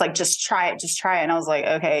she's just like, just try it. And I was like,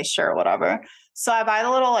 okay, sure, whatever. So I buy the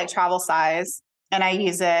little like travel size and I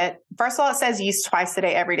use it. First of all, it says use twice a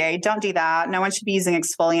day, every day. Don't do that. No one should be using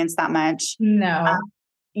exfoliants that much. No.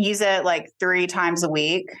 Use it like 3 times a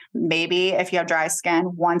week. Maybe if you have dry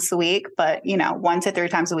skin, once a week, but 1 to 3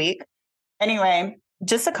 times a week. Anyway,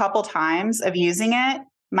 just a couple times of using it,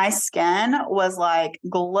 my skin was like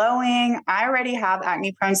glowing. I already have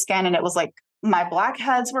acne prone skin and it was like my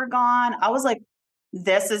blackheads were gone. I was like,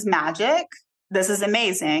 this is magic. This is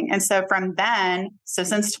amazing. And so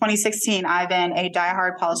since 2016, I've been a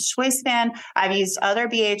diehard Paula's Choice fan. I've used other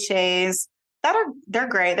BHAs they're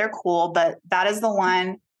great. They're cool, but that is the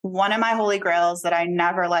one of my holy grails that I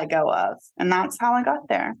never let go of. And that's how I got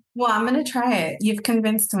there. Well, I'm going to try it. You've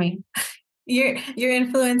convinced me. Your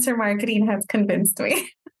influencer marketing has convinced me.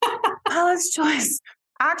 Paula's Choice.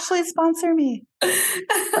 Actually sponsor me.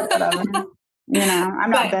 Whatever.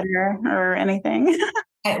 I'm not bitter or anything.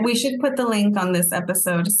 We should put the link on this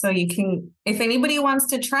episode so you can, if anybody wants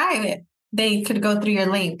to try it, they could go through your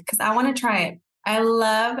link because I want to try it.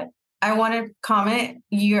 I want to comment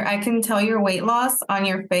I can tell your weight loss on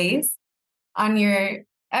your face,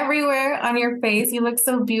 everywhere on your face. You look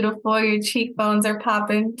so beautiful. Your cheekbones are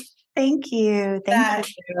popping. Thank you. Thank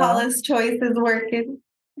you. Paula's Choice is working.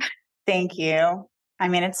 Thank you. I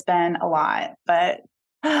mean, it's been a lot, but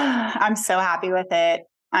I'm so happy with it.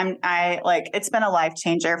 It's been a life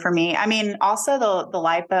changer for me. I mean, also the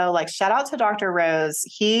lipo, like shout out to Dr. Rose.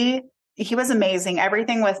 He was amazing.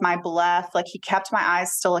 Everything with my bleph, like he kept my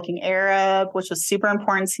eyes still looking Arab, which was super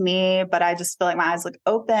important to me, but I just feel like my eyes look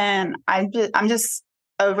open. I'm just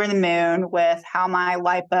over the moon with how my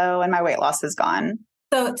lipo and my weight loss has gone.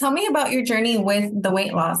 So tell me about your journey with the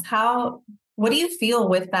weight loss. What do you feel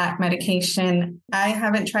with that medication? I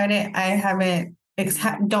haven't tried it. I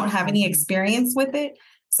don't have any experience with it.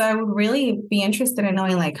 So I would really be interested in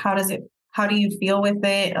knowing, like, how do you feel with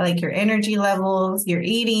it? Like your energy levels, your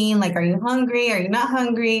eating, like, are you hungry? Are you not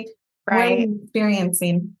hungry? Right. What are you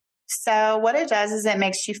experiencing? So what it does is it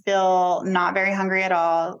makes you feel not very hungry at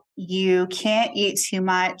all. You can't eat too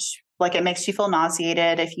much. Like it makes you feel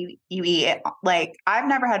nauseated if you eat it. Like I've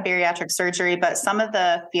never had bariatric surgery, but some of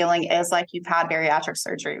the feeling is like you've had bariatric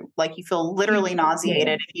surgery. Like you feel literally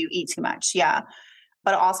nauseated if you eat too much. Yeah.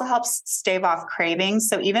 But it also helps stave off cravings.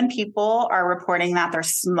 So even people are reporting that they're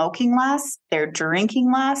smoking less, they're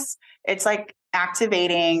drinking less. It's like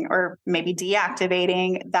activating or maybe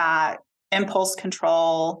deactivating that impulse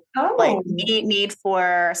control, like need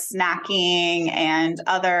for snacking and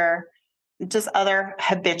other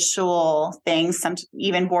habitual things, some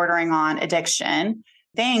even bordering on addiction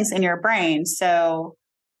things in your brain. So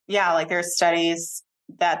yeah, like there's studies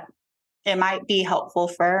that it might be helpful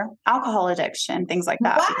for alcohol addiction, things like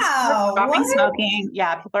that. Wow. Stopping smoking.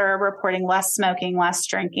 Yeah. People are reporting less smoking, less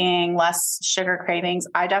drinking, less sugar cravings.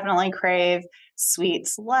 I definitely crave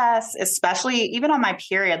sweets less, especially even on my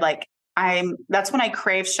period. Like that's when I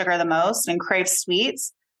crave sugar the most and crave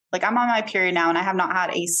sweets. Like I'm on my period now and I have not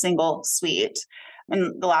had a single sweet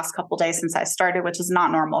in the last couple of days since I started, which is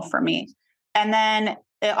not normal for me. And then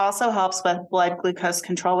it also helps with blood glucose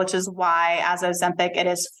control, which is why as Ozempic, it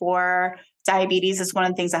is for diabetes. It's one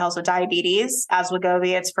of the things that helps with diabetes. As Wegovy,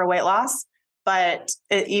 it's for weight loss, but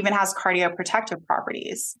it even has cardioprotective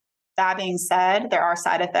properties. That being said, there are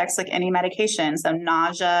side effects like any medication. So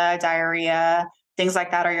nausea, diarrhea, things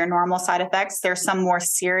like that are your normal side effects. There's some more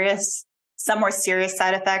serious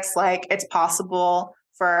side effects, like it's possible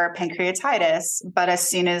for pancreatitis, but as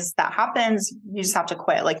soon as that happens, you just have to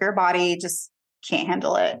quit. Like your body just can't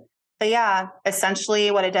handle it. But yeah, essentially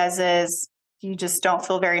what it does is you just don't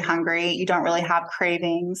feel very hungry. You don't really have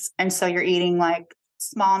cravings. And so you're eating like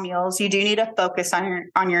small meals. You do need to focus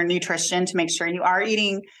on your nutrition to make sure you are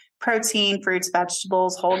eating protein, fruits,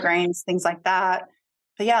 vegetables, whole grains, things like that.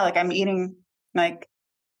 But yeah, like I'm eating like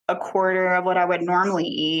a quarter of what I would normally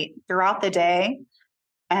eat throughout the day.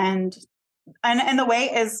 And the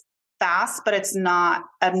weight is fast, but it's not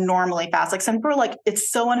abnormally fast. Like some people are like,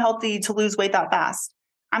 it's so unhealthy to lose weight that fast.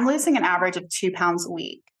 I'm losing an average of 2 pounds a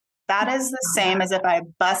week. That is the same as if I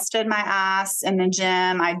busted my ass in the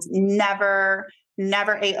gym. I never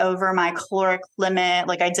ate over my caloric limit.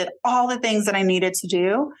 Like I did all the things that I needed to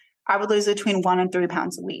do. I would lose between 1 and 3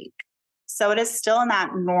 pounds a week. So it is still in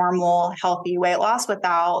that normal, healthy weight loss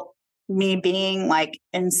without me being like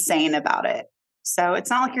insane about it. So it's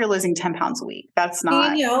not like you're losing 10 pounds a week. That's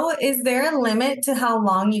not. Is there a limit to how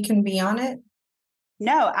long you can be on it?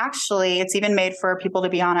 No, actually, it's even made for people to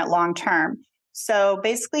be on it long term. So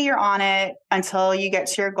basically you're on it until you get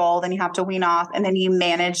to your goal, then you have to wean off and then you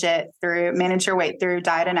manage your weight through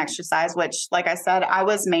diet and exercise, which like I said, I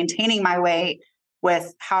was maintaining my weight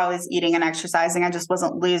with how I was eating and exercising. I just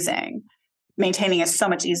wasn't losing. Maintaining is so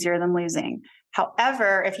much easier than losing.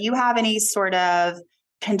 However, if you have any sort of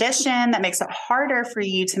condition that makes it harder for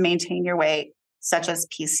you to maintain your weight, such as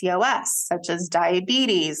PCOS, such as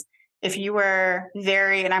diabetes, if you were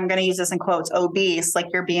and I'm going to use this in quotes, obese, like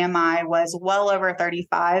your BMI was well over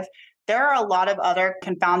 35, there are a lot of other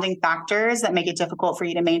confounding factors that make it difficult for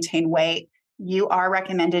you to maintain weight. You are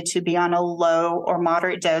recommended to be on a low or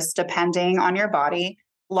moderate dose, depending on your body,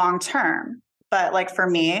 long term. But like for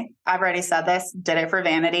me, I've already said this, did it for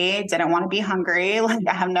vanity, didn't want to be hungry. Like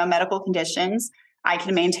I have no medical conditions. I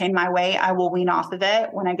can maintain my weight. I will wean off of it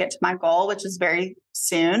when I get to my goal, which is very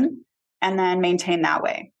soon, and then maintain that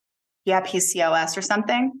way. Yeah, PCOS or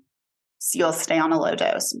something, so you'll stay on a low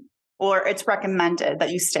dose, or it's recommended that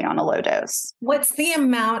you stay on a low dose. What's the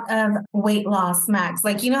amount of weight loss max?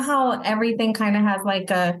 Like, you know how everything kind of has like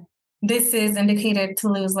this is indicated to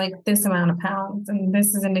lose like this amount of pounds, and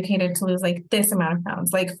this is indicated to lose like this amount of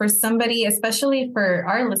pounds. Like for somebody, especially for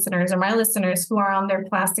our listeners or my listeners who are on their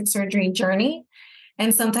plastic surgery journey,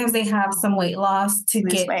 and sometimes they have some weight loss to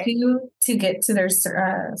get to their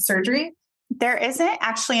surgery. There isn't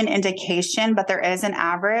actually an indication, but there is an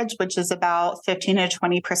average, which is about 15 to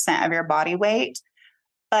 20% of your body weight.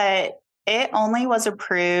 But it only was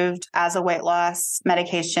approved as a weight loss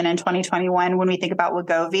medication in 2021 when we think about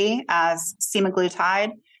Wegovy as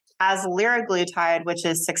semaglutide, as liraglutide, which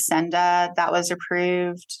is Saxenda, that was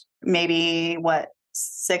approved maybe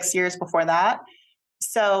 6 years before that.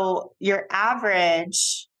 So your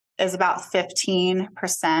average is about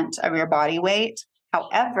 15% of your body weight.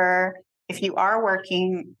 However, if you are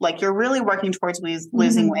working, like you're really working towards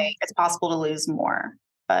losing weight, it's possible to lose more.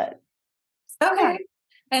 But okay.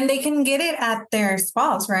 And they can get it at their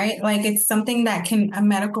spas, right? Like it's something that a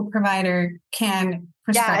medical provider can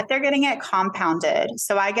prescribe. Yeah, if they're getting it compounded.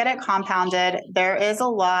 So I get it compounded. There is a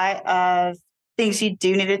lot of things you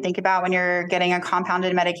do need to think about when you're getting a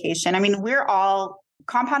compounded medication. I mean, we're all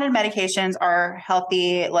compounded medications are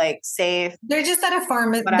healthy, like safe. They're just at a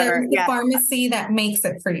pharmacy. There's the pharmacy that makes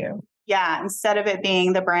it for you. Yeah. Instead of it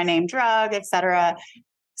being the brand name drug, et cetera.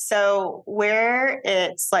 So where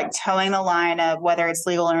it's like towing the line of whether it's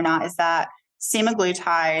legal or not is that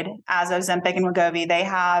Semaglutide, as Ozempic and Wegovy, they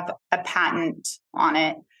have a patent on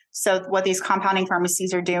it. So what these compounding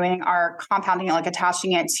pharmacies are doing are compounding it, like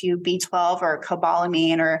attaching it to B12 or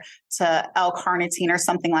cobalamin or to L-carnitine or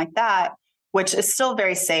something like that, which is still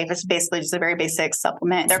very safe. It's basically just a very basic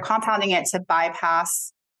supplement. They're compounding it to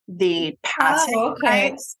bypass the patent. Oh, okay.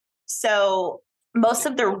 Rights. So most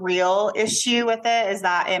of the real issue with it is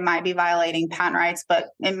that it might be violating patent rights. But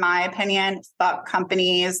in my opinion, fuck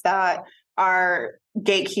companies that are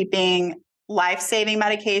gatekeeping life-saving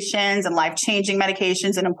medications and life-changing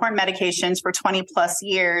medications and important medications for 20 plus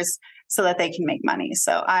years so that they can make money.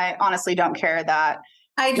 So I honestly don't care that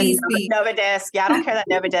Novodisc. Yeah, I don't care that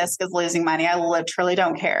Novodisc is losing money. I literally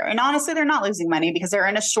don't care. And honestly, they're not losing money because they're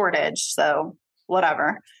in a shortage. So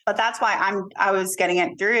whatever. But that's why I was getting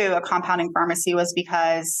it through a compounding pharmacy was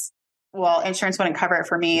because, well, insurance wouldn't cover it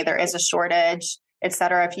for me. There is a shortage, et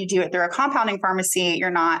cetera. If you do it through a compounding pharmacy, you're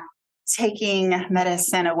not taking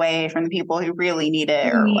medicine away from the people who really need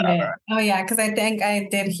it or whatever. Oh yeah, because I think I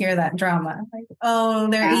did hear that drama. Like, oh,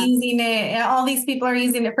 they're using it, and all these people are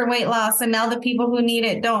using it for weight loss, and now the people who need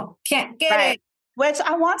it can't get it. Which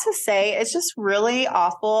I want to say, it's just really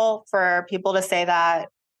awful for people to say that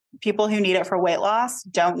people who need it for weight loss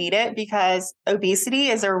don't need it, because obesity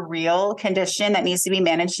is a real condition that needs to be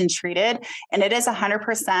managed and treated, and it is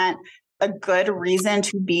 100% a good reason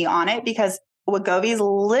to be on it because Wegovy is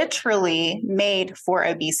literally made for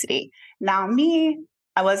obesity. Now,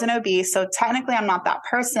 I wasn't obese, so technically I'm not that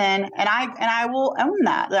person, and I will own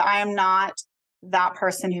that I am not that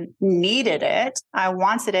person who needed it. I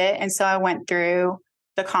wanted it, and so I went through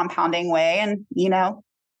the compounding way, and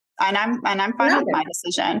I'm fine with my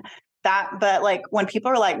decision. But like when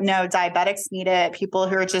people are like, no, diabetics need it, people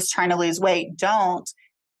who are just trying to lose weight don't.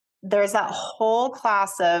 There's that whole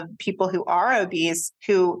class of people who are obese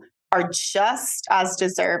who are just as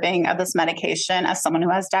deserving of this medication as someone who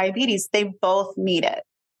has diabetes. They both need it.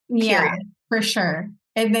 Period. Yeah, for sure.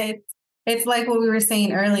 And it's like what we were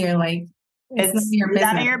saying earlier, like it's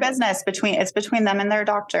none of your business. It's between them and their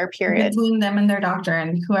doctor, period. Between them and their doctor,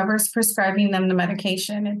 and whoever's prescribing them the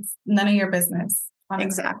medication, it's none of your business. Honestly.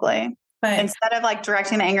 Exactly. But instead of like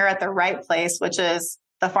directing the anger at the right place, which is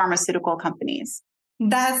the pharmaceutical companies.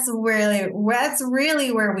 That's really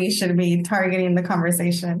where we should be targeting the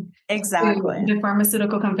conversation. Exactly. The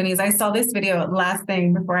pharmaceutical companies. I saw this video last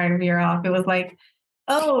thing before I veer off. It was like,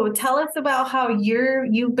 oh, tell us about how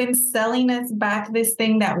you've been selling us back this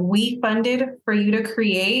thing that we funded for you to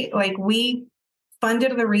create. Like we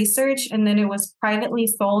funded the research and then it was privately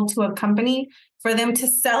sold to a company for them to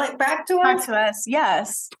sell it back to us.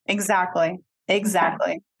 Yes, exactly.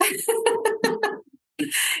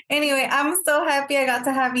 Anyway, I'm so happy I got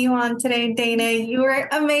to have you on today, Dana. You were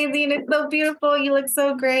amazing. It's so beautiful. You look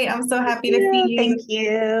so great. I'm so happy to see you. Thank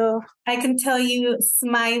you. I can tell you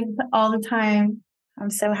smile all the time. I'm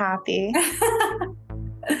so happy.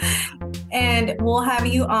 And we'll have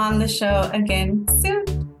you on the show again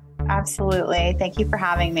soon. Absolutely. Thank you for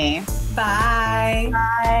having me. Bye.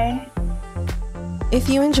 Bye. If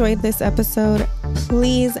you enjoyed this episode,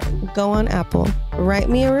 please go on Apple, write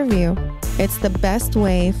me a review. It's the best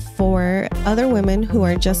way for other women who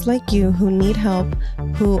are just like you, who need help,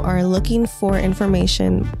 who are looking for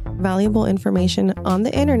information, valuable information on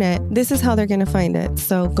the internet. This is how they're going to find it.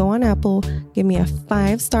 So go on Apple, give me a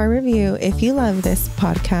 5-star review if you love this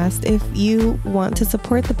podcast. If you want to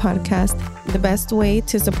support the podcast, the best way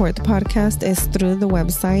to support the podcast is through the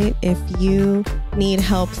website. If you need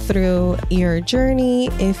help through your journey,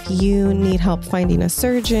 if you need help finding a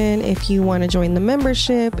surgeon, if you want to join the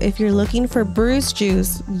membership, if you're looking for Bruise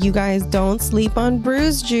Juice, you guys don't sleep on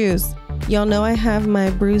Bruise Juice. Y'all know I have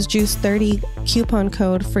my Bruise Juice 30 coupon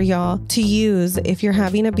code for y'all to use if you're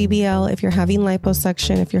having a BBL, if you're having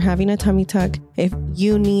liposuction, if you're having a tummy tuck, if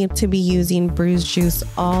you need to be using Bruise Juice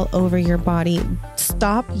all over your body.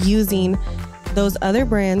 Stop using those other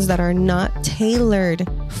brands that are not tailored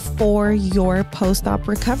for your post-op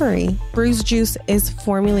recovery. Bruise Juice is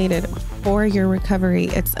formulated for your recovery.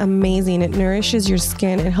 It's amazing. It nourishes your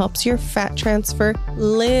skin. It helps your fat transfer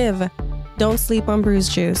live. Don't sleep on Bruise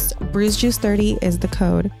Juice. Bruise Juice 30 is the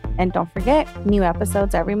code. And don't forget, new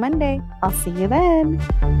episodes every Monday. I'll see you then.